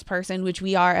hot sauce person, which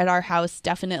we are at our house,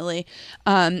 definitely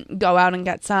go out and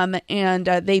get some. And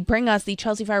they bring us the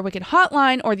Chelsea Fire Wicked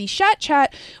hotline, or the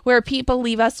Chat, where people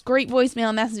leave us great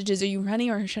voicemail messages. Are you ready,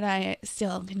 or should I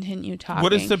still continue talking?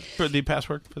 What is the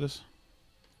password for this?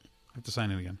 I have to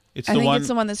sign in again. It's the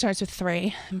one that starts with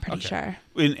 3. I'm pretty sure.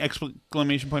 An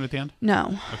exclamation point at the end?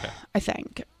 No. Okay. I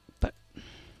think. But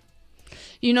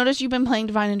you notice you've been playing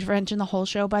Divine Intervention the whole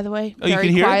show, by the way? Oh,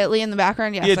 Very quietly in the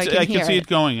background? Yes, I can see it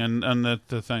going on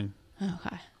the thing.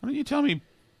 Okay. Why don't you tell me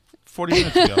 40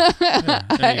 minutes ago? Yeah,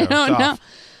 I don't know.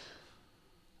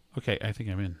 Okay, I think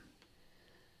I'm in.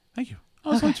 Thank you.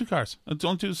 Oh, it's only 2 cars.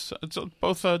 It's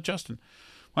both Justin.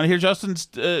 Want to hear Justin's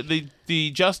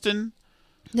the Justin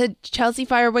The Chelsea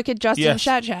Fire Wicked Justin Yes.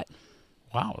 Chat.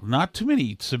 Wow, not too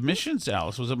many submissions,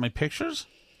 Alice. Was it my pictures?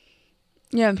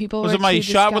 Yeah, people Was were it my too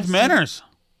shot with disgusted. manners?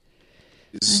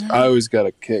 I always get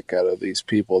a kick out of these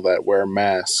people that wear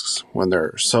masks when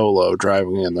they're solo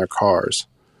driving in their cars.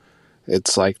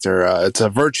 It's like it's a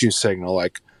virtue signal.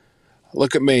 Like,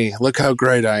 look at me. Look how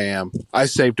great I am. I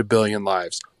saved 1 billion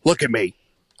lives. Look at me.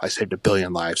 I saved 1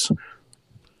 billion lives.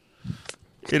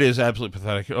 It is absolutely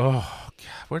pathetic. Oh,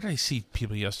 God. Where did I see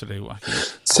people yesterday walking?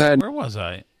 Sad. Where was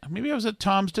I? Maybe I was at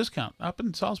Tom's Discount up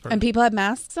in Salisbury. And people had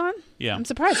masks on? Yeah. I'm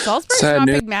surprised. Salisbury's Sad not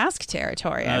news. big mask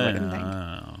territory, I wouldn't think.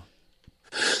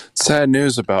 Sad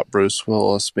news about Bruce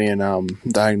Willis being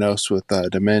diagnosed with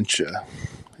dementia.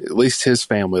 At least his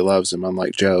family loves him,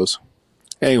 unlike Joe's.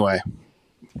 Anyway.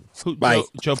 Who, Bye.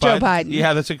 Joe Joe Biden? Biden.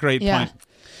 Yeah, that's a great Yeah. point.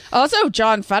 Also,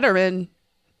 John Fetterman.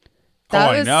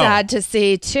 That I was know. sad to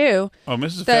see, too. Oh,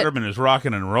 Mrs. that Fetterman is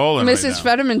rocking and rolling Mrs. right now.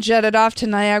 Fetterman jetted off to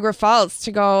Niagara Falls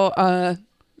to go,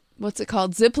 what's it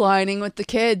called, ziplining with the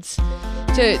kids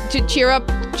to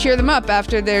cheer them up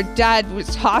after their dad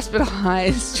was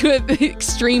hospitalized with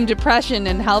extreme depression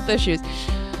and health issues.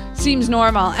 Seems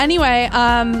normal. Anyway,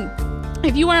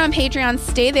 if you are on Patreon,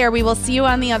 stay there. We will see you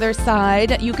on the other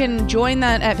side. You can join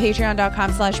that at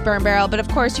patreon.com/burnbarrel. But of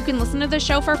course, you can listen to the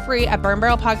show for free at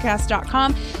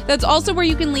burnbarrelpodcast.com. That's also where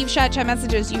you can leave chat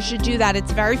messages. You should do that.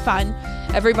 It's very fun.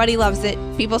 Everybody loves it.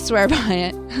 People swear by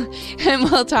it. And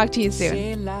we'll talk to you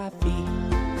soon.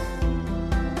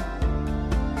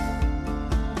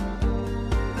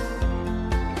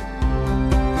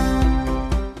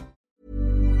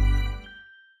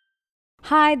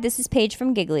 Hi, this is Paige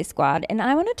from Giggly Squad, and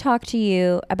I want to talk to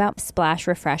you about Splash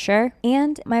Refresher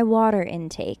and my water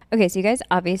intake. Okay, so you guys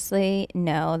obviously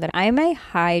know that I'm a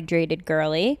hydrated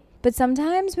girly, but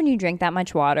sometimes when you drink that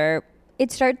much water, it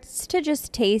starts to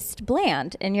just taste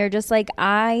bland, and you're just like,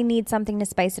 I need something to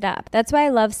spice it up. That's why I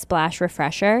love Splash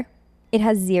Refresher. It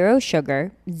has 0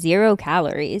 sugar, 0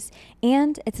 calories,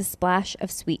 and it's a splash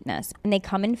of sweetness. And they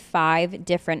come in 5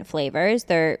 different flavors.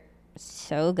 They're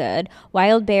so good.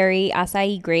 Wild berry,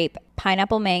 acai grape,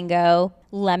 pineapple mango,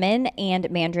 lemon, and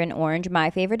mandarin orange. My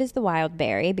favorite is the wild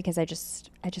berry because I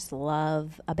just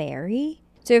love a berry.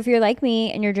 So if you're like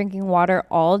me and you're drinking water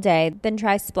all day, then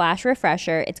try Splash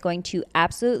Refresher. It's going to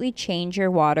absolutely change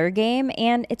your water game,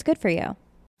 and it's good for you.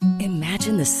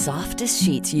 Imagine the softest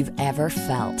sheets you've ever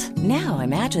felt. Now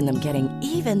imagine them getting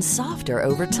even softer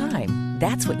over time.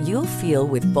 That's what you'll feel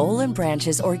with Boll &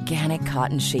 Branch's organic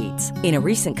cotton sheets. In a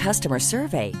recent customer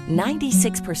survey,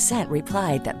 96%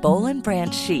 replied that Boll &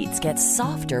 Branch sheets get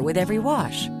softer with every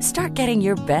wash. Start getting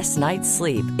your best night's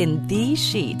sleep in these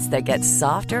sheets that get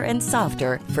softer and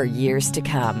softer for years to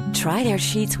come. Try their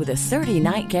sheets with a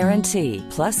 30-night guarantee.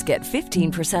 Plus, get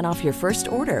 15% off your first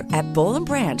order at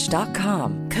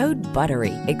bollandbranch.com. Code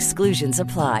BUTTERY. Exclusions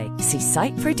apply. See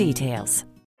site for details.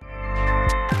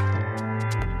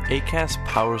 Acast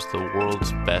powers the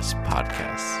world's best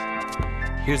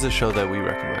podcasts. Here's a show that we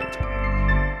recommend.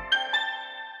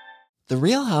 The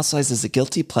Real Housewives is a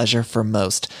guilty pleasure for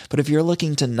most, but if you're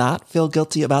looking to not feel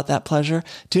guilty about that pleasure,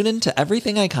 tune in to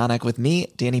Everything Iconic with me,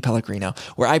 Danny Pellegrino,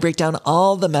 where I break down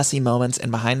all the messy moments and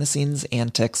behind-the-scenes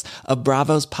antics of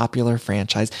Bravo's popular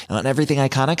franchise. And on Everything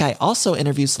Iconic, I also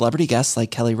interview celebrity guests like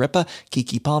Kelly Ripa,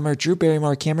 Keke Palmer, Drew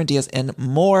Barrymore, Cameron Diaz, and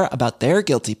more about their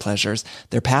guilty pleasures,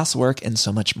 their past work, and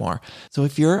so much more. So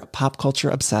if you're pop culture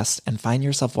obsessed and find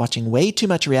yourself watching way too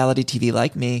much reality TV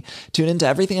like me, tune into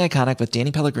Everything Iconic with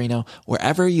Danny Pellegrino,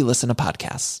 wherever you listen to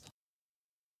podcasts.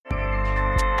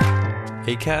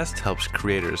 Acast helps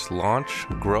creators launch,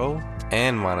 grow,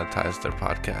 and monetize their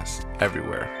podcasts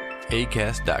everywhere.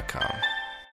 Acast.com.